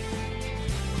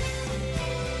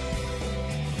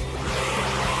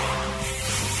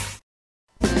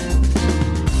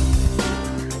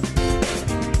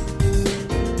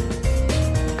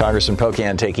 Congressman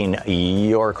Pocan taking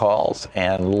your calls.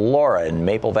 And Laura in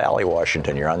Maple Valley,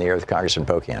 Washington. You're on the air with Congressman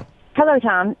Pocan. Hello,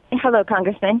 Tom. Hello,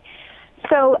 Congressman.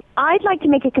 So I'd like to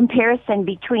make a comparison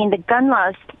between the gun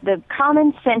laws, the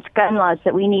common sense gun laws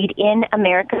that we need in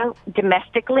America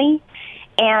domestically,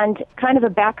 and kind of a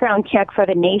background check for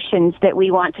the nations that we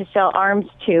want to sell arms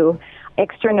to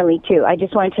externally too. I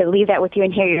just wanted to leave that with you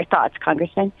and hear your thoughts,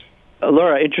 Congressman.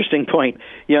 Laura, interesting point.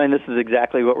 And this is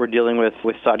exactly what we're dealing with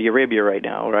Saudi Arabia right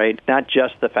now, right? Not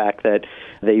just the fact that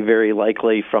they very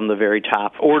likely from the very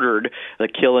top ordered the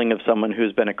killing of someone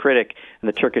who's been a critic in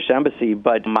the Turkish embassy,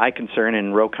 but my concern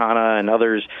and Ro Khanna and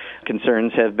others'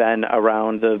 concerns have been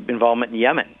around the involvement in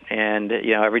Yemen. And,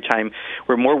 every time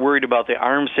we're more worried about the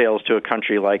arms sales to a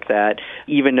country like that,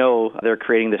 even though they're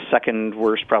creating the second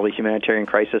worst probably humanitarian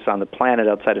crisis on the planet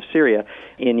outside of Syria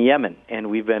in Yemen.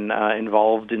 And we've been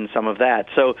involved in some of that.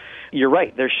 So you're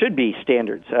right. There should be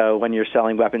standards when you're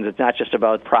selling weapons. It's not just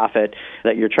about profit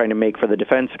that you're trying to make for the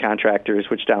defense contractors,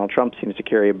 which Donald Trump seems to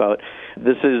care about.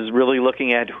 This is really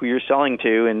looking at who you're selling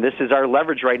to, and this is our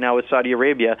leverage right now with Saudi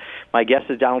Arabia. My guess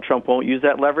is Donald Trump won't use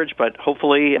that leverage, but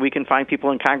hopefully we can find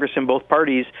people in Congress in both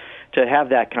parties to have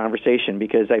that conversation,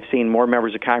 because I've seen more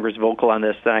members of Congress vocal on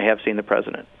this than I have seen the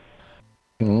president.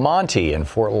 Monty in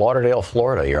Fort Lauderdale,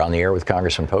 Florida. You're on the air with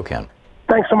Congressman Pocan.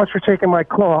 Thanks so much for taking my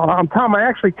call. Tom, I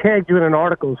actually tagged you in an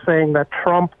article saying that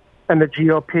Trump and the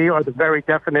GOP are the very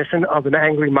definition of an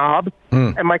angry mob.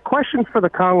 And my question for the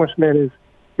congressman is,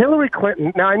 Hillary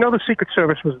Clinton, now I know the Secret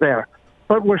Service was there,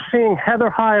 but we're seeing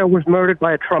Heather Heyer was murdered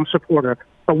by a Trump supporter,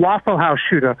 the Waffle House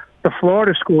shooter, the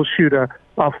Florida school shooter,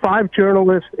 5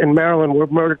 journalists in Maryland were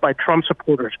murdered by Trump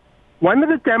supporters. When are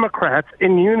the Democrats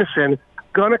in unison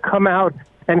going to come out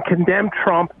and condemn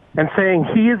Trump and saying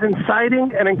he is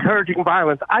inciting and encouraging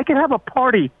violence? I can have a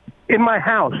party in my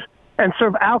house and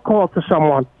serve alcohol to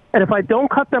someone, and if I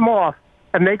don't cut them off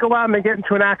and they go out and they get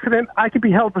into an accident, I could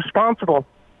be held responsible.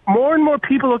 More and more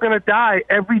people are going to die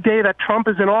every day that Trump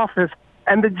is in office,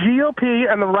 and the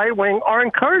GOP and the right wing are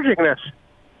encouraging this.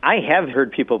 I have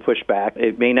heard people push back.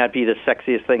 It may not be the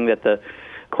sexiest thing that the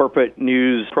corporate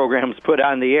news programs put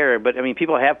on the air, but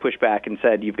people have pushed back and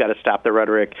said you've got to stop the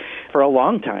rhetoric for a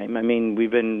long time.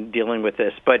 We've been dealing with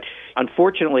this, but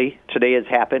unfortunately today has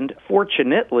happened.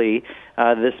 Fortunately,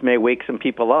 this may wake some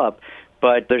people up,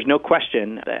 but there's no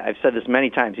question, I've said this many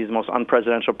times, he's the most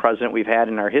unpresidential president we've had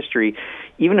in our history.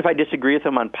 Even if I disagree with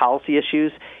him on policy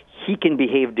issues, he can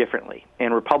behave differently,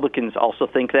 and Republicans also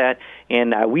think that,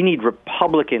 and we need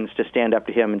Republicans to stand up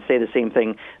to him and say the same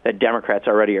thing that Democrats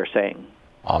already are saying.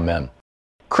 Amen.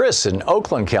 Chris in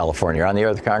Oakland, California. You're on the air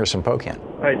with Congressman Pocan.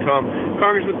 Hi, Tom.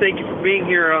 Congressman, thank you for being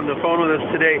here on the phone with us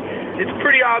today. It's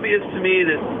pretty obvious to me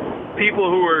that people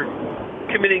who are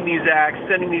committing these acts,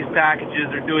 sending these packages,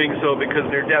 are doing so because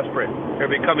they're desperate.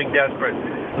 They're becoming desperate.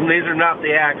 And these are not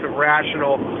the acts of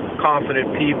rational,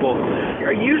 confident people.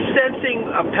 Are you sensing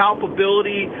a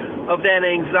palpability of that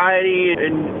anxiety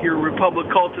in your Republic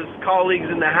cultist colleagues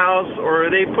in the House, or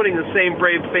are they putting the same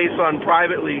brave face on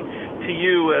privately to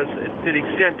you as to the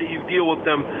extent that you deal with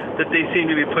them that they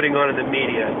seem to be putting on in the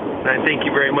media? And I thank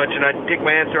you very much, and I take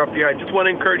my answer up here. I just want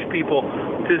to encourage people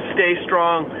to stay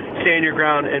strong, stand your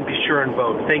ground, and be sure and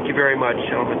vote. Thank you very much,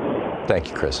 gentlemen. Thank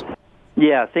you, Chris.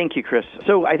 Yeah, thank you, Chris.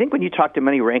 So I think when you talk to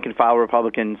many rank-and-file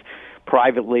Republicans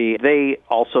privately, they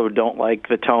also don't like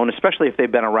the tone, especially if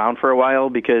they've been around for a while,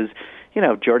 because,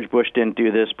 George Bush didn't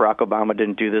do this, Barack Obama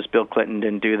didn't do this, Bill Clinton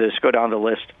didn't do this, go down the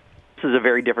list. This is a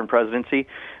very different presidency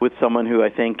with someone who I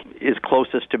think is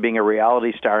closest to being a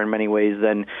reality star in many ways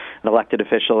than an elected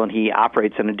official, and he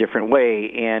operates in a different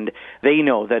way, and they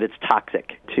know that it's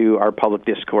toxic to our public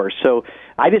discourse. So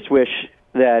I just wish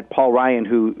that Paul Ryan,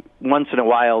 who once in a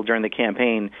while during the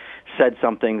campaign said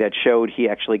something that showed he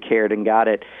actually cared and got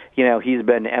it, he's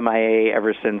been MIA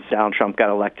ever since Donald Trump got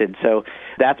elected. So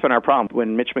that's been our problem.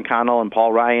 When Mitch McConnell and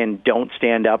Paul Ryan don't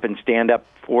stand up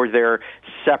for their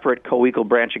separate co-equal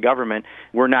branch of government,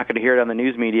 we're not going to hear it on the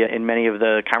news media, and many of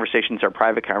the conversations are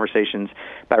private conversations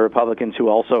by Republicans who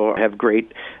also have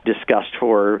great disgust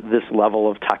for this level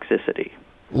of toxicity.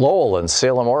 Lowell in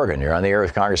Salem, Oregon. You're on the air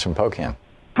with Congressman Pocan.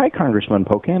 Hi, Congressman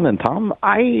Pocan and Tom.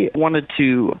 I wanted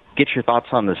to get your thoughts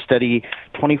on the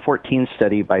 2014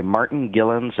 study by Martin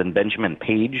Gillens and Benjamin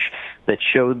Page that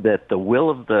showed that the will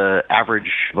of the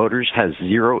average voters has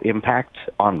zero impact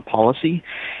on policy.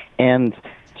 And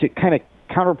to kind of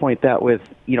counterpoint that with,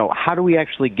 how do we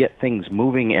actually get things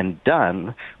moving and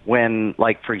done when,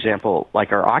 for example,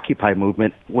 our Occupy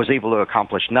movement was able to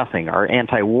accomplish nothing. Our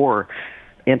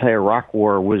anti-Iraq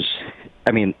war was,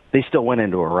 they still went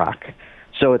into Iraq.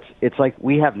 So it's like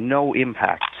we have no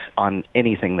impact on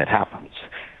anything that happens.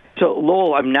 So,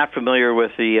 Lowell, I'm not familiar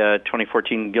with the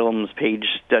 2014 Gillum's Page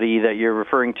study that you're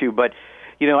referring to, but,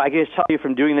 I can just tell you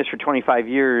from doing this for 25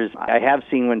 years, I have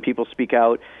seen when people speak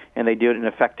out and they do it in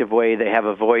an effective way, they have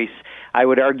a voice. I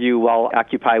would argue while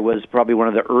Occupy was probably one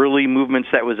of the early movements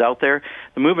that was out there,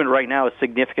 the movement right now is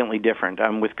significantly different.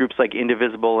 With groups like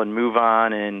Indivisible and Move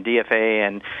On and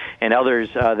DFA and others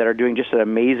that are doing just an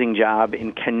amazing job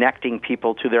in connecting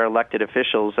people to their elected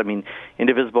officials.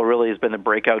 Indivisible really has been the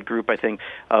breakout group, I think,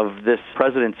 of this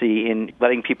presidency in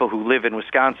letting people who live in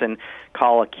Wisconsin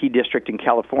call a key district in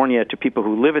California to people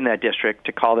who live in that district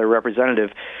to call their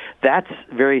representative. That's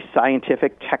very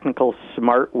scientific, technical,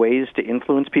 smart ways to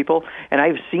influence people. And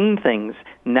I've seen things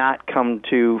not come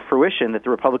to fruition that the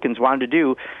Republicans wanted to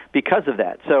do because of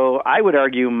that. So I would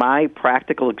argue my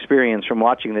practical experience from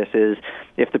watching this is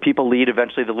if the people lead,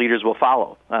 eventually the leaders will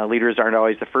follow. Leaders aren't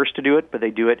always the first to do it, but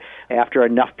they do it after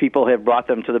enough people have brought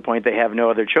them to the point they have no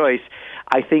other choice.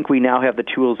 I think we now have the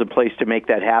tools in place to make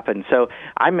that happen. So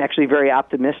I'm actually very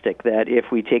optimistic that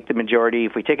if we take the majority,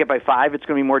 if we take it by 5, it's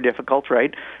going to be more difficult,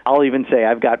 right? I'll even say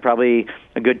I've got probably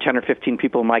a good 10 or 15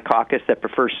 people in my caucus that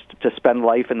prefer to spend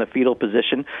life in the fetal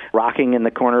position, rocking in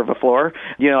the corner of a floor.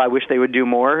 I wish they would do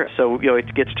more. So,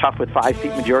 it gets tough with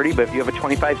 5-seat majority, but if you have a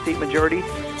 25-seat majority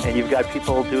and you've got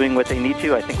people doing what they need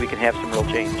to, I think we can have some real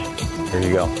change. There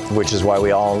you go. Which is why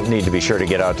we all need to be sure to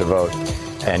get out to vote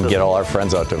and get all our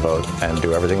friends out to vote and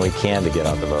do everything we can to get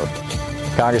out to vote.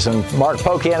 Congressman Mark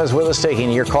Pocan is with us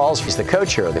taking your calls. He's the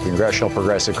co-chair of the Congressional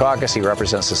Progressive Caucus. He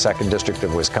represents the 2nd District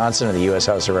of Wisconsin in the U.S.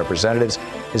 House of Representatives.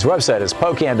 His website is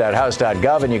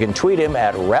pocan.house.gov, and you can tweet him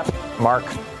at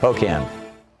 @RepMarkPocan.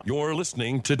 You're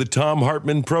listening to the Thom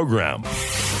Hartmann Program.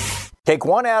 Take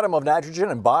 1 atom of nitrogen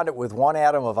and bond it with 1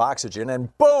 atom of oxygen,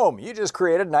 and boom, you just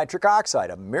created nitric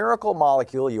oxide, a miracle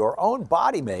molecule your own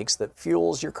body makes that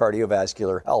fuels your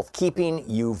cardiovascular health, keeping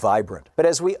you vibrant. But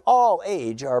as we all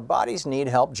age, our bodies need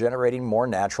help generating more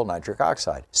natural nitric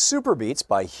oxide. Super Beets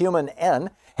by Human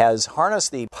N has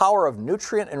harnessed the power of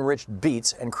nutrient-enriched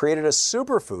beets and created a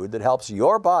superfood that helps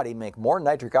your body make more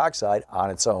nitric oxide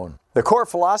on its own. The core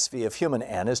philosophy of Human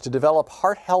N is to develop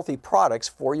heart-healthy products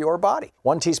for your body.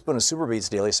 1 teaspoon of Super Beets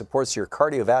daily supports your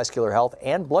cardiovascular health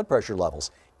and blood pressure levels,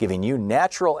 giving you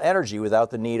natural energy without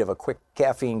the need of a quick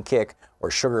caffeine kick or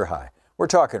sugar high. We're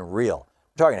talking real.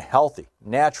 We're talking healthy,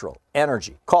 natural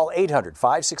energy. Call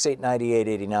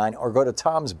 800-568-9889 or go to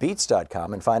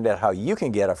tomsbeets.com and find out how you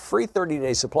can get a free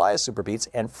 30-day supply of Super Beets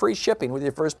and free shipping with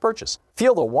your first purchase.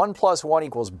 Feel the 1 + 1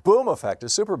 = boom effect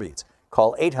of Super Beets.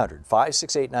 Call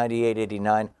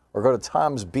 800-568-9889 or go to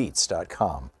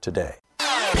tomsbeets.com today.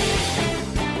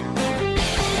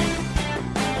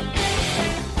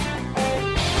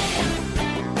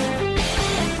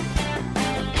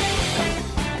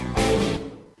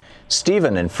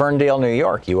 Stephen in Ferndale, New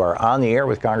York. You are on the air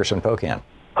with Congressman Pocan.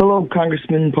 Hello,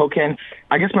 Congressman Pocan.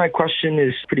 I guess my question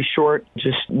is pretty short.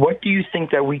 Just what do you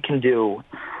think that we can do,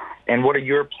 and what are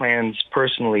your plans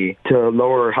personally to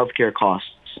lower healthcare costs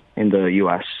in the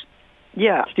U.S.?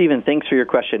 Yeah, Stephen, thanks for your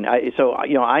question.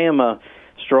 I am a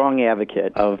strong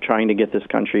advocate of trying to get this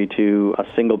country to a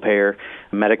single-payer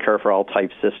Medicare for all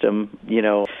type system.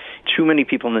 Too many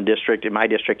people in the district, in my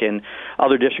district, and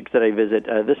other districts that I visit,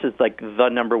 this is like the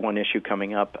number one issue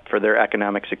coming up for their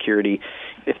economic security.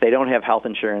 If they don't have health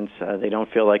insurance, they don't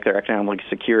feel like they're economically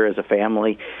secure as a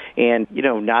family. And,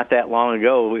 not that long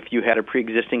ago, if you had a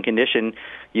pre-existing condition,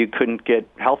 you couldn't get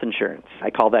health insurance.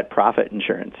 I call that profit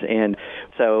insurance. And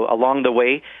so along the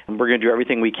way, we're going to do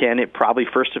everything we can. It probably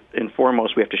first and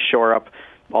foremost, we have to shore up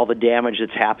all the damage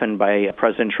that's happened by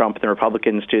President Trump and the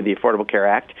Republicans to the Affordable Care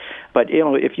Act. But,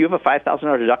 if you have a $5,000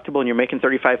 deductible and you're making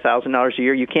 $35,000 a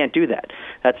year, you can't do that.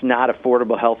 That's not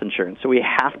affordable health insurance. So we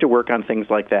have to work on things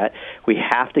like that. We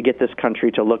have to get this country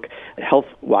to look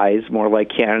health-wise more like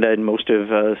Canada and most of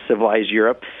civilized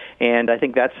Europe. And I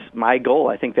think that's my goal.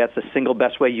 I think that's the single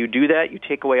best way you do that. You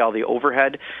take away all the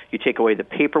overhead. You take away the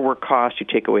paperwork costs. You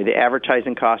take away the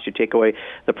advertising costs. You take away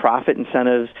the profit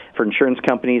incentives for insurance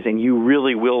companies, and you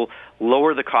really will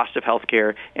lower the cost of health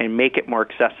care and make it more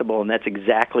accessible. And that's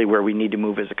exactly where we need to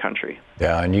move as a country.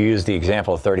 Yeah, and you use the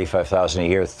example of $35,000 a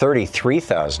year.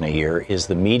 $33,000 a year is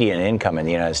the median income in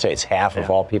the United States. Half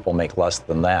of all people make less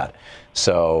than that.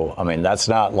 So, that's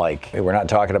not like, we're not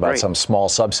talking about some small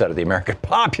subset of the American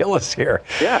populace here.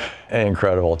 Yeah.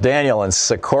 Incredible. Daniel in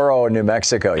Socorro, New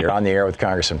Mexico. You're on the air with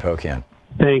Congressman Pocan.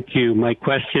 Thank you. My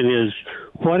question is,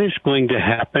 what is going to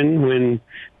happen when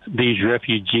these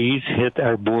refugees hit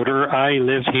our border? I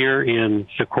live here in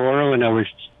Socorro, and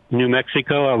New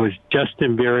Mexico. I was just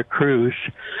in Veracruz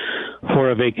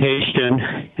for a vacation,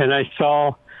 and I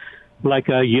saw like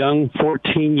a young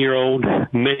 14-year-old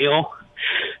male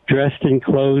dressed in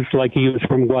clothes like he was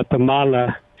from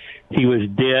Guatemala. He was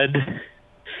dead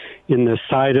in the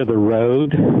side of the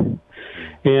road,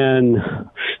 and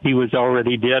he was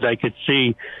already dead, I could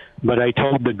see, but I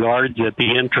told the guards at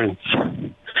the entrance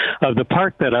of the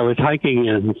park that I was hiking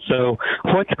in. So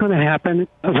what's going to happen?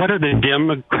 What are the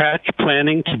Democrats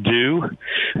planning to do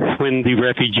when the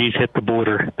refugees hit the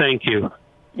border? Thank you.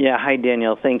 Yeah, hi,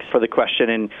 Daniel. Thanks for the question.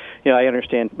 And, I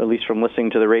understand, at least from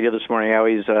listening to the radio this morning, I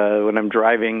always, when I'm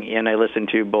driving in, I listen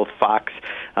to both Fox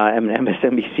and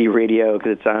MSNBC radio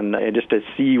because it's on just to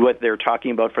see what they're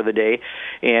talking about for the day.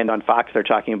 And on Fox, they're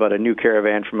talking about a new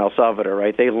caravan from El Salvador,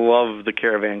 right? They love the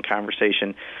caravan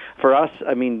conversation. For us,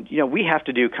 we have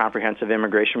to do comprehensive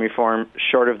immigration reform.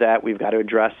 Short of that, we've got to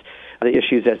address the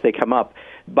issues as they come up.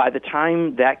 By the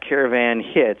time that caravan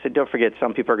hits, and don't forget,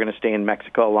 some people are going to stay in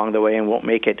Mexico along the way and won't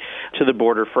make it to the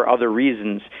border for other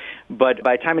reasons. But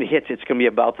by the time it hits, it's going to be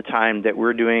about the time that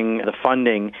we're doing the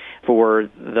funding for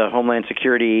the Homeland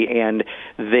Security, and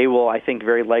they will, I think,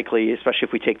 very likely, especially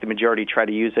if we take the majority, try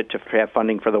to use it to have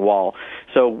funding for the wall.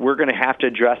 So we're going to have to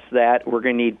address that. We're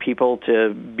going to need people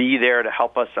to be there to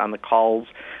help us on the calls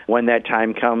when that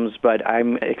time comes. But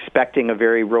I'm expecting a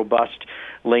very robust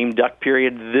lame duck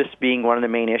period, this being one of the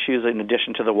main issues in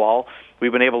addition to the wall.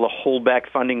 We've been able to hold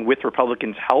back funding with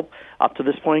Republicans' help up to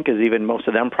this point because even most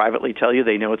of them privately tell you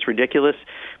they know it's ridiculous.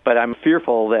 But I'm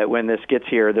fearful that when this gets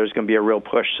here, there's going to be a real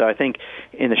push. So I think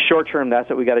in the short term, that's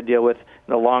what we got to deal with.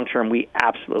 In the long term, we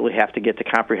absolutely have to get to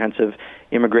comprehensive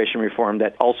immigration reform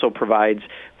that also provides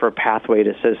for a pathway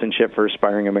to citizenship for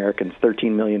aspiring Americans.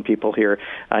 13 million people here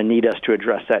need us to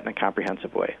address that in a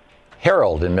comprehensive way.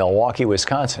 Harold in Milwaukee,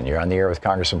 Wisconsin. You're on the air with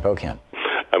Congressman Pocan.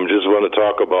 I just want to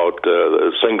talk about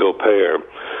single-payer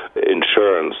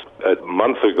insurance. A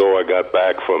month ago, I got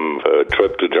back from a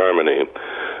trip to Germany,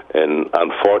 and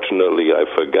unfortunately, I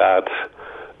forgot.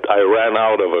 I ran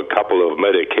out of a couple of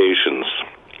medications,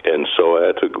 and so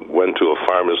I went to a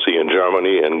pharmacy in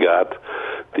Germany and got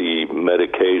the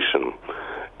medication.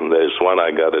 There's one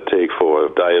I got to take for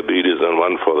diabetes and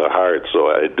one for the heart, so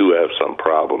I do have some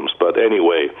problems. But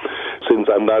anyway, since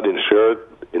I'm not insured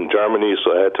in Germany,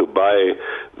 so I had to buy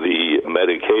the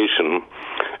medication,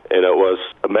 and it was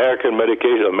American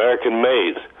medication, American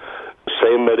made.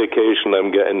 Same medication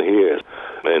I'm getting here,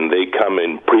 and they come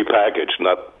in prepackaged,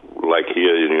 not like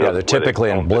here. Yeah, they're typically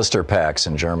in blister packs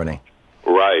in Germany.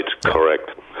 Right,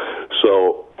 correct.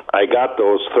 So I got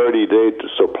those 30-day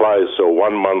supplies, so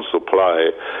 1 month supply.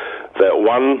 That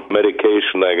one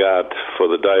medication I got for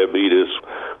the diabetes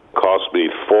cost me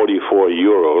 44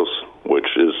 euros, which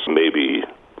is maybe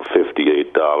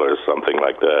 $58, something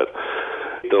like that.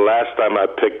 The last time I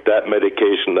picked that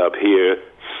medication up here,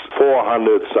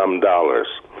 $400-some.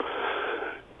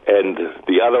 And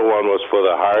the other one was for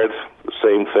the heart,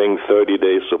 same thing,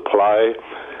 30-day supply.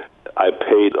 I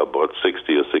paid about $60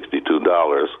 or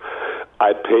 $62.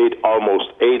 I paid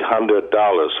almost $800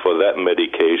 for that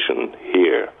medication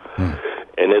here.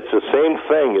 And it's the same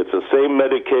thing. It's the same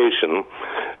medication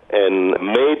and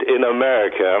made in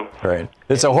America. Right.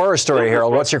 It's a horror story,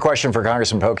 Harold. What's your question for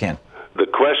Congressman Pocan? The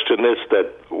question is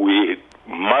that we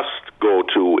must go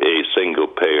to a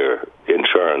single-payer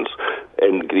insurance.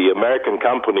 And the American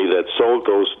company that sold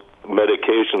those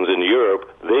medications in Europe,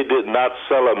 they did not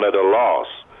sell them at a loss.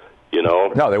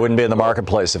 No, they wouldn't be in the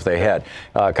marketplace if they had.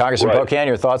 Congressman Pocan,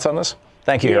 your thoughts on this?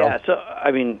 Thank you, Harold. Yeah,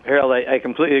 so, Harold, I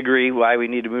completely agree why we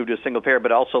need to move to a single payer,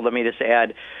 but also let me just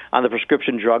add, on the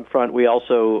prescription drug front, we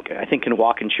also, I think, can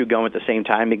walk and chew gum at the same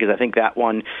time because I think that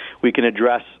one we can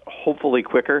address hopefully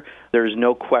quicker. There's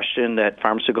no question that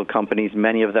pharmaceutical companies,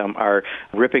 many of them, are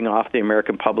ripping off the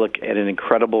American public at an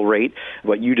incredible rate.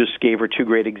 What you just gave were two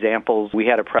great examples. We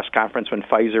had a press conference when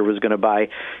Pfizer was going to buy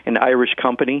an Irish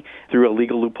company through a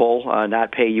legal loophole,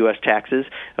 not pay U.S. taxes.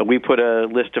 We put a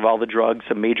list of all the drugs,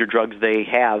 some major drugs they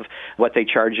have, what they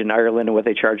charge in Ireland and what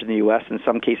they charge in the U.S. In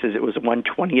some cases, it was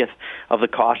 1/20th of the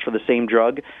cost for the same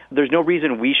drug. There's no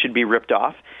reason we should be ripped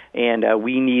off, and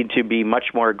we need to be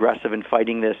much more aggressive in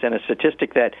fighting this. And a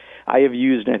statistic that I have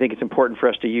used, and I think it's important for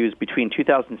us to use, between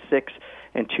 2006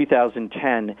 and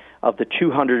 2010, of the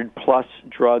 200-plus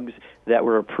drugs that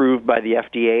were approved by the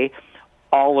FDA,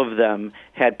 all of them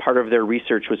had part of their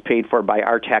research was paid for by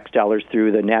our tax dollars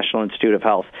through the National Institute of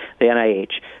Health, the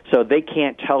NIH. So they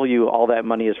can't tell you all that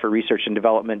money is for research and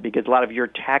development because a lot of your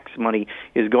tax money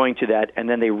is going to that, and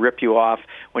then they rip you off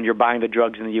when you're buying the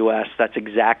drugs in the U.S. That's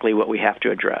exactly what we have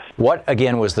to address. What,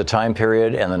 again, was the time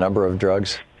period and the number of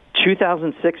drugs?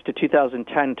 2006 to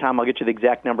 2010, Tom, I'll get you the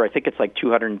exact number. I think it's like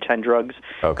 210 drugs,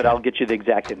 but I'll get you the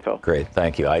exact info. Great,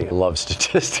 thank you. I love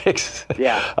statistics.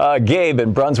 Yeah. Gabe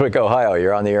in Brunswick, Ohio,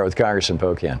 you're on the air with Congressman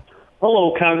Pocan.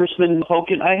 Hello, Congressman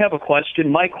Pocan. I have a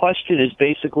question. My question is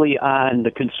basically on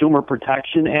the Consumer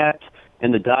Protection Act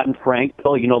and the Dodd-Frank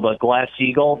bill, the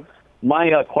Glass-Steagall.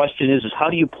 My question is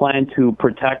how do you plan to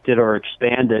protect it or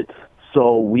expand it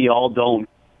so we all don't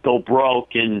go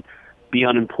broke and be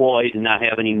unemployed and not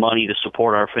have any money to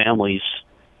support our families?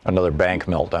 Another bank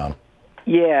meltdown.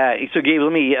 Yeah, so Gabe,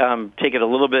 let me take it a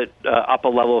little bit up a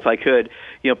level if I could.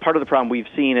 Part of the problem we've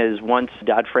seen is once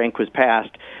Dodd-Frank was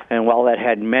passed, and while that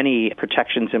had many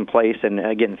protections in place, and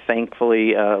again,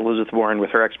 thankfully, Elizabeth Warren, with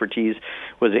her expertise,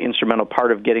 was an instrumental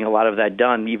part of getting a lot of that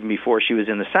done, even before she was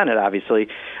in the Senate, obviously,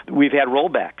 we've had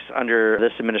rollbacks under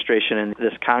this administration and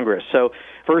this Congress. So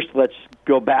first, let's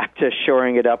go back to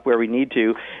shoring it up where we need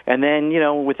to. And then,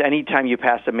 with any time you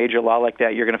pass a major law like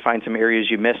that, you're going to find some areas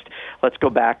you missed. Let's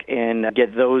go back and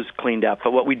get those cleaned up.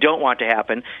 But what we don't want to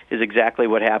happen is exactly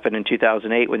what happened in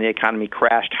 2008 when the economy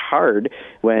crashed hard,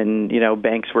 when,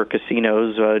 banks were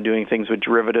casinos doing things with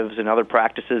derivatives and other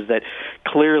practices that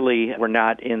clearly were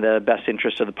not in the best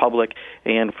interest of the public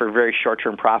and for very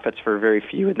short-term profits for very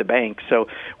few in the banks. So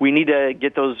we need to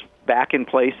get those back in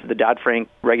place, the Dodd-Frank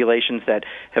regulations that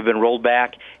have been rolled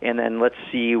back, and then let's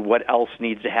see what else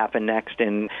needs to happen next.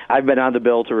 And I've been on the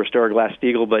bill to restore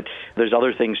Glass-Steagall, but there's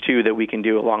other things, too, that we can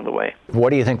do along the way.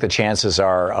 What do you think the chances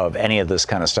are of any of this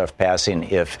kind of stuff passing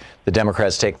if the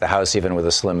Democrats take the House even with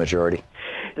a slim majority?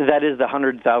 That is the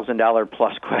 $100,000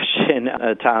 plus question,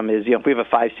 Tom, is, if we have a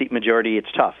 5-seat majority,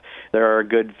 it's tough. There are a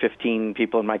good 15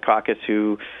 people in my caucus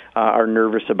who are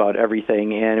nervous about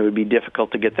everything, and it would be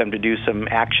difficult to get them to do some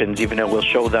actions, even though we'll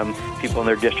show them people in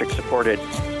their district support it.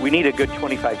 We need a good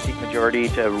 25-seat majority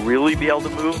to really be able to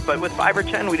move, but with 5 or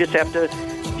 10, we just have to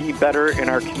be better in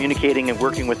our communicating and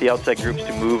working with the outside groups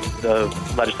to move the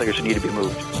legislators who need to be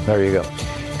moved. There you go.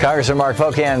 Congressman Mark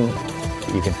Pocan,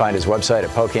 you can find his website at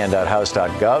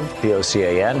pocan.house.gov,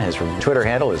 P-O-C-A-N. His Twitter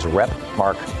handle is Rep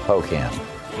Mark Pocan.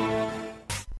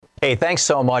 Hey, thanks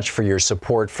so much for your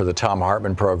support for the Thom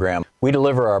Hartmann Program. We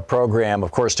deliver our program,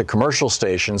 of course, to commercial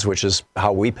stations, which is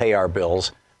how we pay our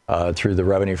bills through the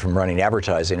revenue from running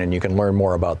advertising. And you can learn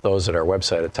more about those at our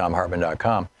website at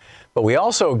thomhartmann.com. But we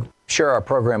also share our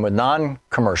program with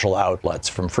non-commercial outlets,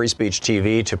 from Free Speech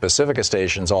TV to Pacifica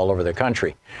stations all over the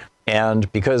country.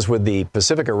 And because with the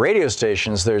Pacifica radio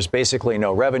stations, there's basically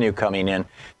no revenue coming in,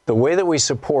 the way that we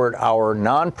support our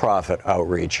nonprofit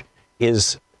outreach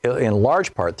is in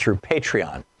large part through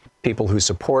Patreon. People who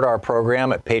support our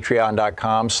program at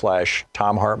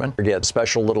patreon.com/Thom Hartmann get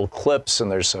special little clips,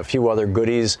 and there's a few other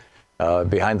goodies,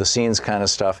 behind the scenes kind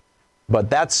of stuff. But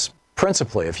that's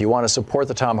principally, if you want to support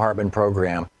the Thom Hartmann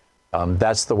Program,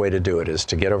 that's the way to do it, is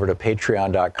to get over to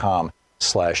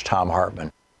patreon.com/Thom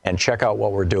Hartmann and check out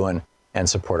what we're doing and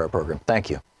support our program.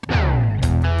 Thank you.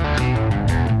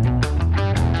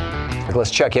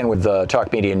 Let's check in with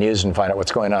Talk Media News and find out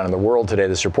what's going on in the world today.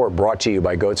 This report brought to you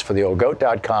by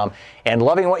goatsfortheoldgoat.com and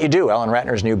Loving What You Do. Alan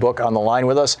Ratner's new book. On the line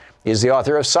with us is the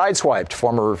author of Sideswiped,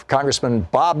 former Congressman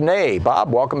Bob Ney.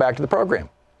 Bob, welcome back to the program.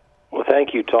 Well,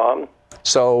 thank you, Tom.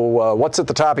 So what's at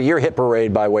the top of your hit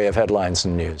parade by way of headlines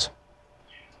and news?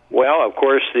 Well, of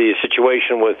course, the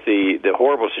situation with the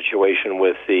horrible situation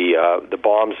with the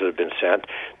bombs that have been sent,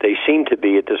 they seem to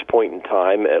be, at this point in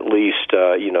time, at least,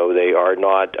 they are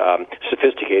not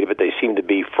sophisticated, but they seem to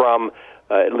be from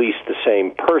at least the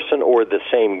same person or the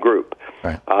same group.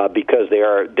 Right. Because they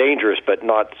are dangerous but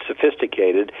not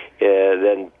sophisticated,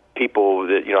 then people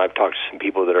that, I've talked to some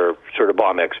people that are sort of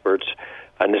bomb experts,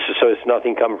 and so it's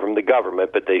nothing coming from the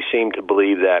government, but they seem to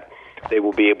believe that they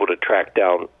will be able to track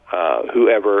down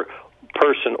whoever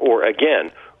person or,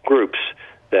 again, groups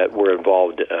that were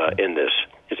involved in this.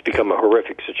 It's become a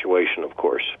horrific situation, of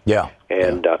course. Yeah.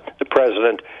 And the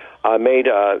president made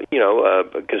a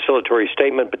conciliatory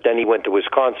statement, but then he went to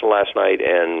Wisconsin last night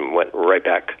and went right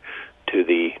back to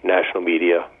the national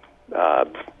media,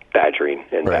 badgering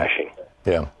and bashing.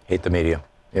 Yeah, hate the media.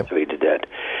 Yep. So he did that.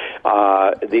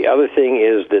 The other thing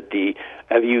is that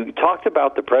have you talked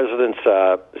about the president's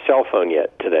cell phone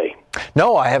yet today?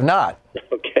 No, I have not.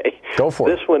 Okay. Go for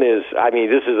it. This one is,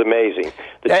 this is amazing.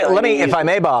 Let me, if I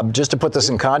may, Bob, just to put this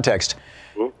in context,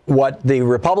 what the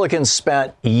Republicans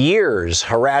spent years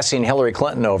harassing Hillary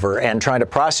Clinton over and trying to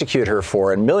prosecute her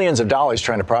for, and millions of dollars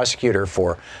trying to prosecute her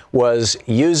for, was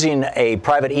using a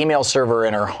private email server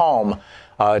in her home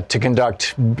to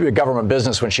conduct government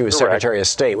business when she was Secretary of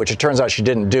State, which it turns out she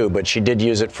didn't do, but she did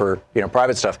use it for,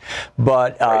 private stuff.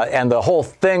 But, and the whole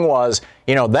thing was,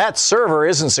 that server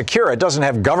isn't secure. It doesn't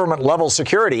have government level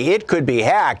security. It could be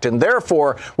hacked, and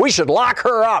therefore we should lock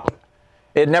her up.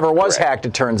 It never was hacked,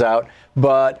 it turns out,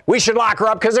 but we should lock her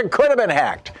up because it could have been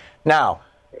hacked. Now,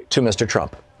 to Mr.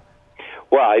 Trump.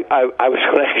 Well, I was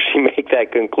going to actually make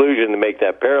that conclusion, to make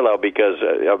that parallel, because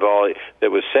of all that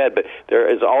was said. But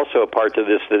there is also a part to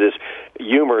this that is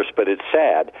humorous, but it's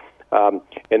sad.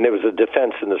 And there was a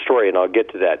defense in the story, and I'll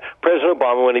get to that. President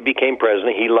Obama, when he became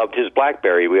president, he loved his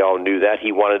BlackBerry. We all knew that.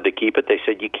 He wanted to keep it. They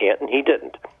said, you can't, and he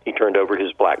didn't. He turned over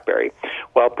his BlackBerry.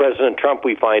 Well, President Trump,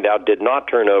 we find out, did not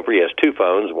turn over. He has two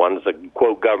phones. One's a,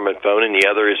 quote, government phone, and the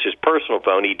other is his personal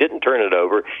phone. He didn't turn it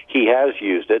over. He has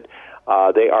used it.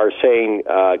 They are saying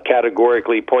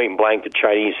categorically, point blank, the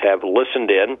Chinese have listened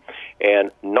in,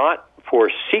 and not for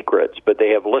secrets, but they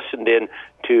have listened in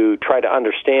to try to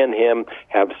understand him,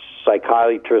 have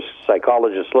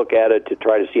psychologists look at it to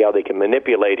try to see how they can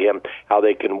manipulate him, how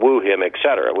they can woo him,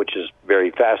 etc., which is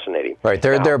very fascinating. Right.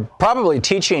 They're probably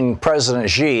teaching President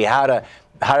Xi how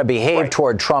to behave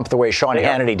toward Trump the way Sean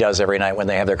Hannity does every night when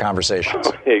they have their conversations.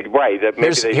 Right.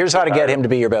 Here's how to get him to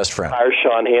be your best friend. Hire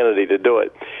Sean Hannity to do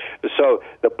it. So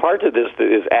the part of this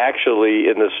that is actually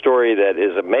in the story that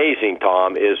is amazing,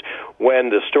 Tom, is when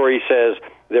the story says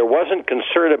there wasn't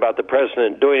concern about the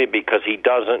president doing it because he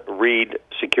doesn't read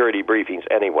security briefings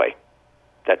anyway.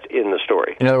 That's in the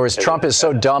story. In other words, Trump is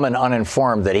so dumb and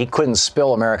uninformed that he couldn't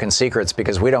spill American secrets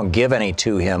because we don't give any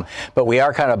to him. But we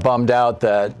are kind of bummed out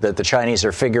that the Chinese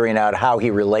are figuring out how he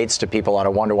relates to people on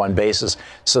a one-to-one basis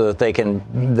so that they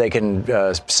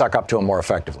can suck up to him more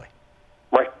effectively.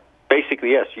 Right.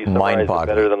 Basically, yes, you summarized it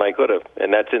better than I could have.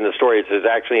 And that's in the story. It's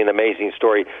actually an amazing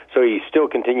story. So he still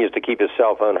continues to keep his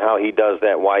cell phone. How he does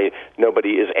that, why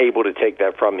nobody is able to take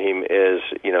that from him is,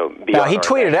 beyond. Now, he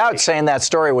tweeted out saying that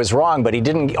story was wrong, but he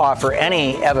didn't offer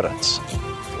any evidence.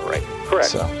 Right. Correct.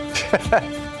 So.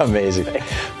 Amazing.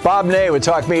 Bob Ney with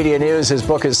Talk Media News. His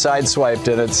book is Sideswiped,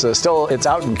 and it's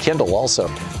out in Kindle also.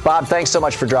 Bob, thanks so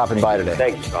much for dropping by today.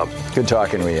 Thank you, Bob. Good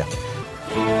talking with you.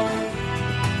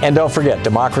 And don't forget,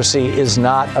 democracy is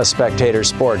not a spectator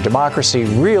sport. Democracy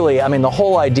really, the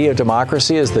whole idea of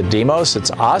democracy is the demos.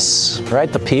 It's us,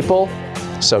 right? The people.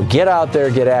 So get out there,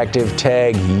 get active,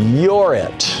 tag, you're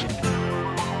it.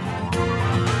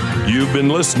 You've been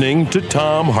listening to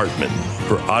Thom Hartmann.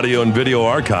 For audio and video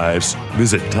archives,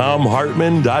 visit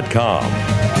thomhartmann.com.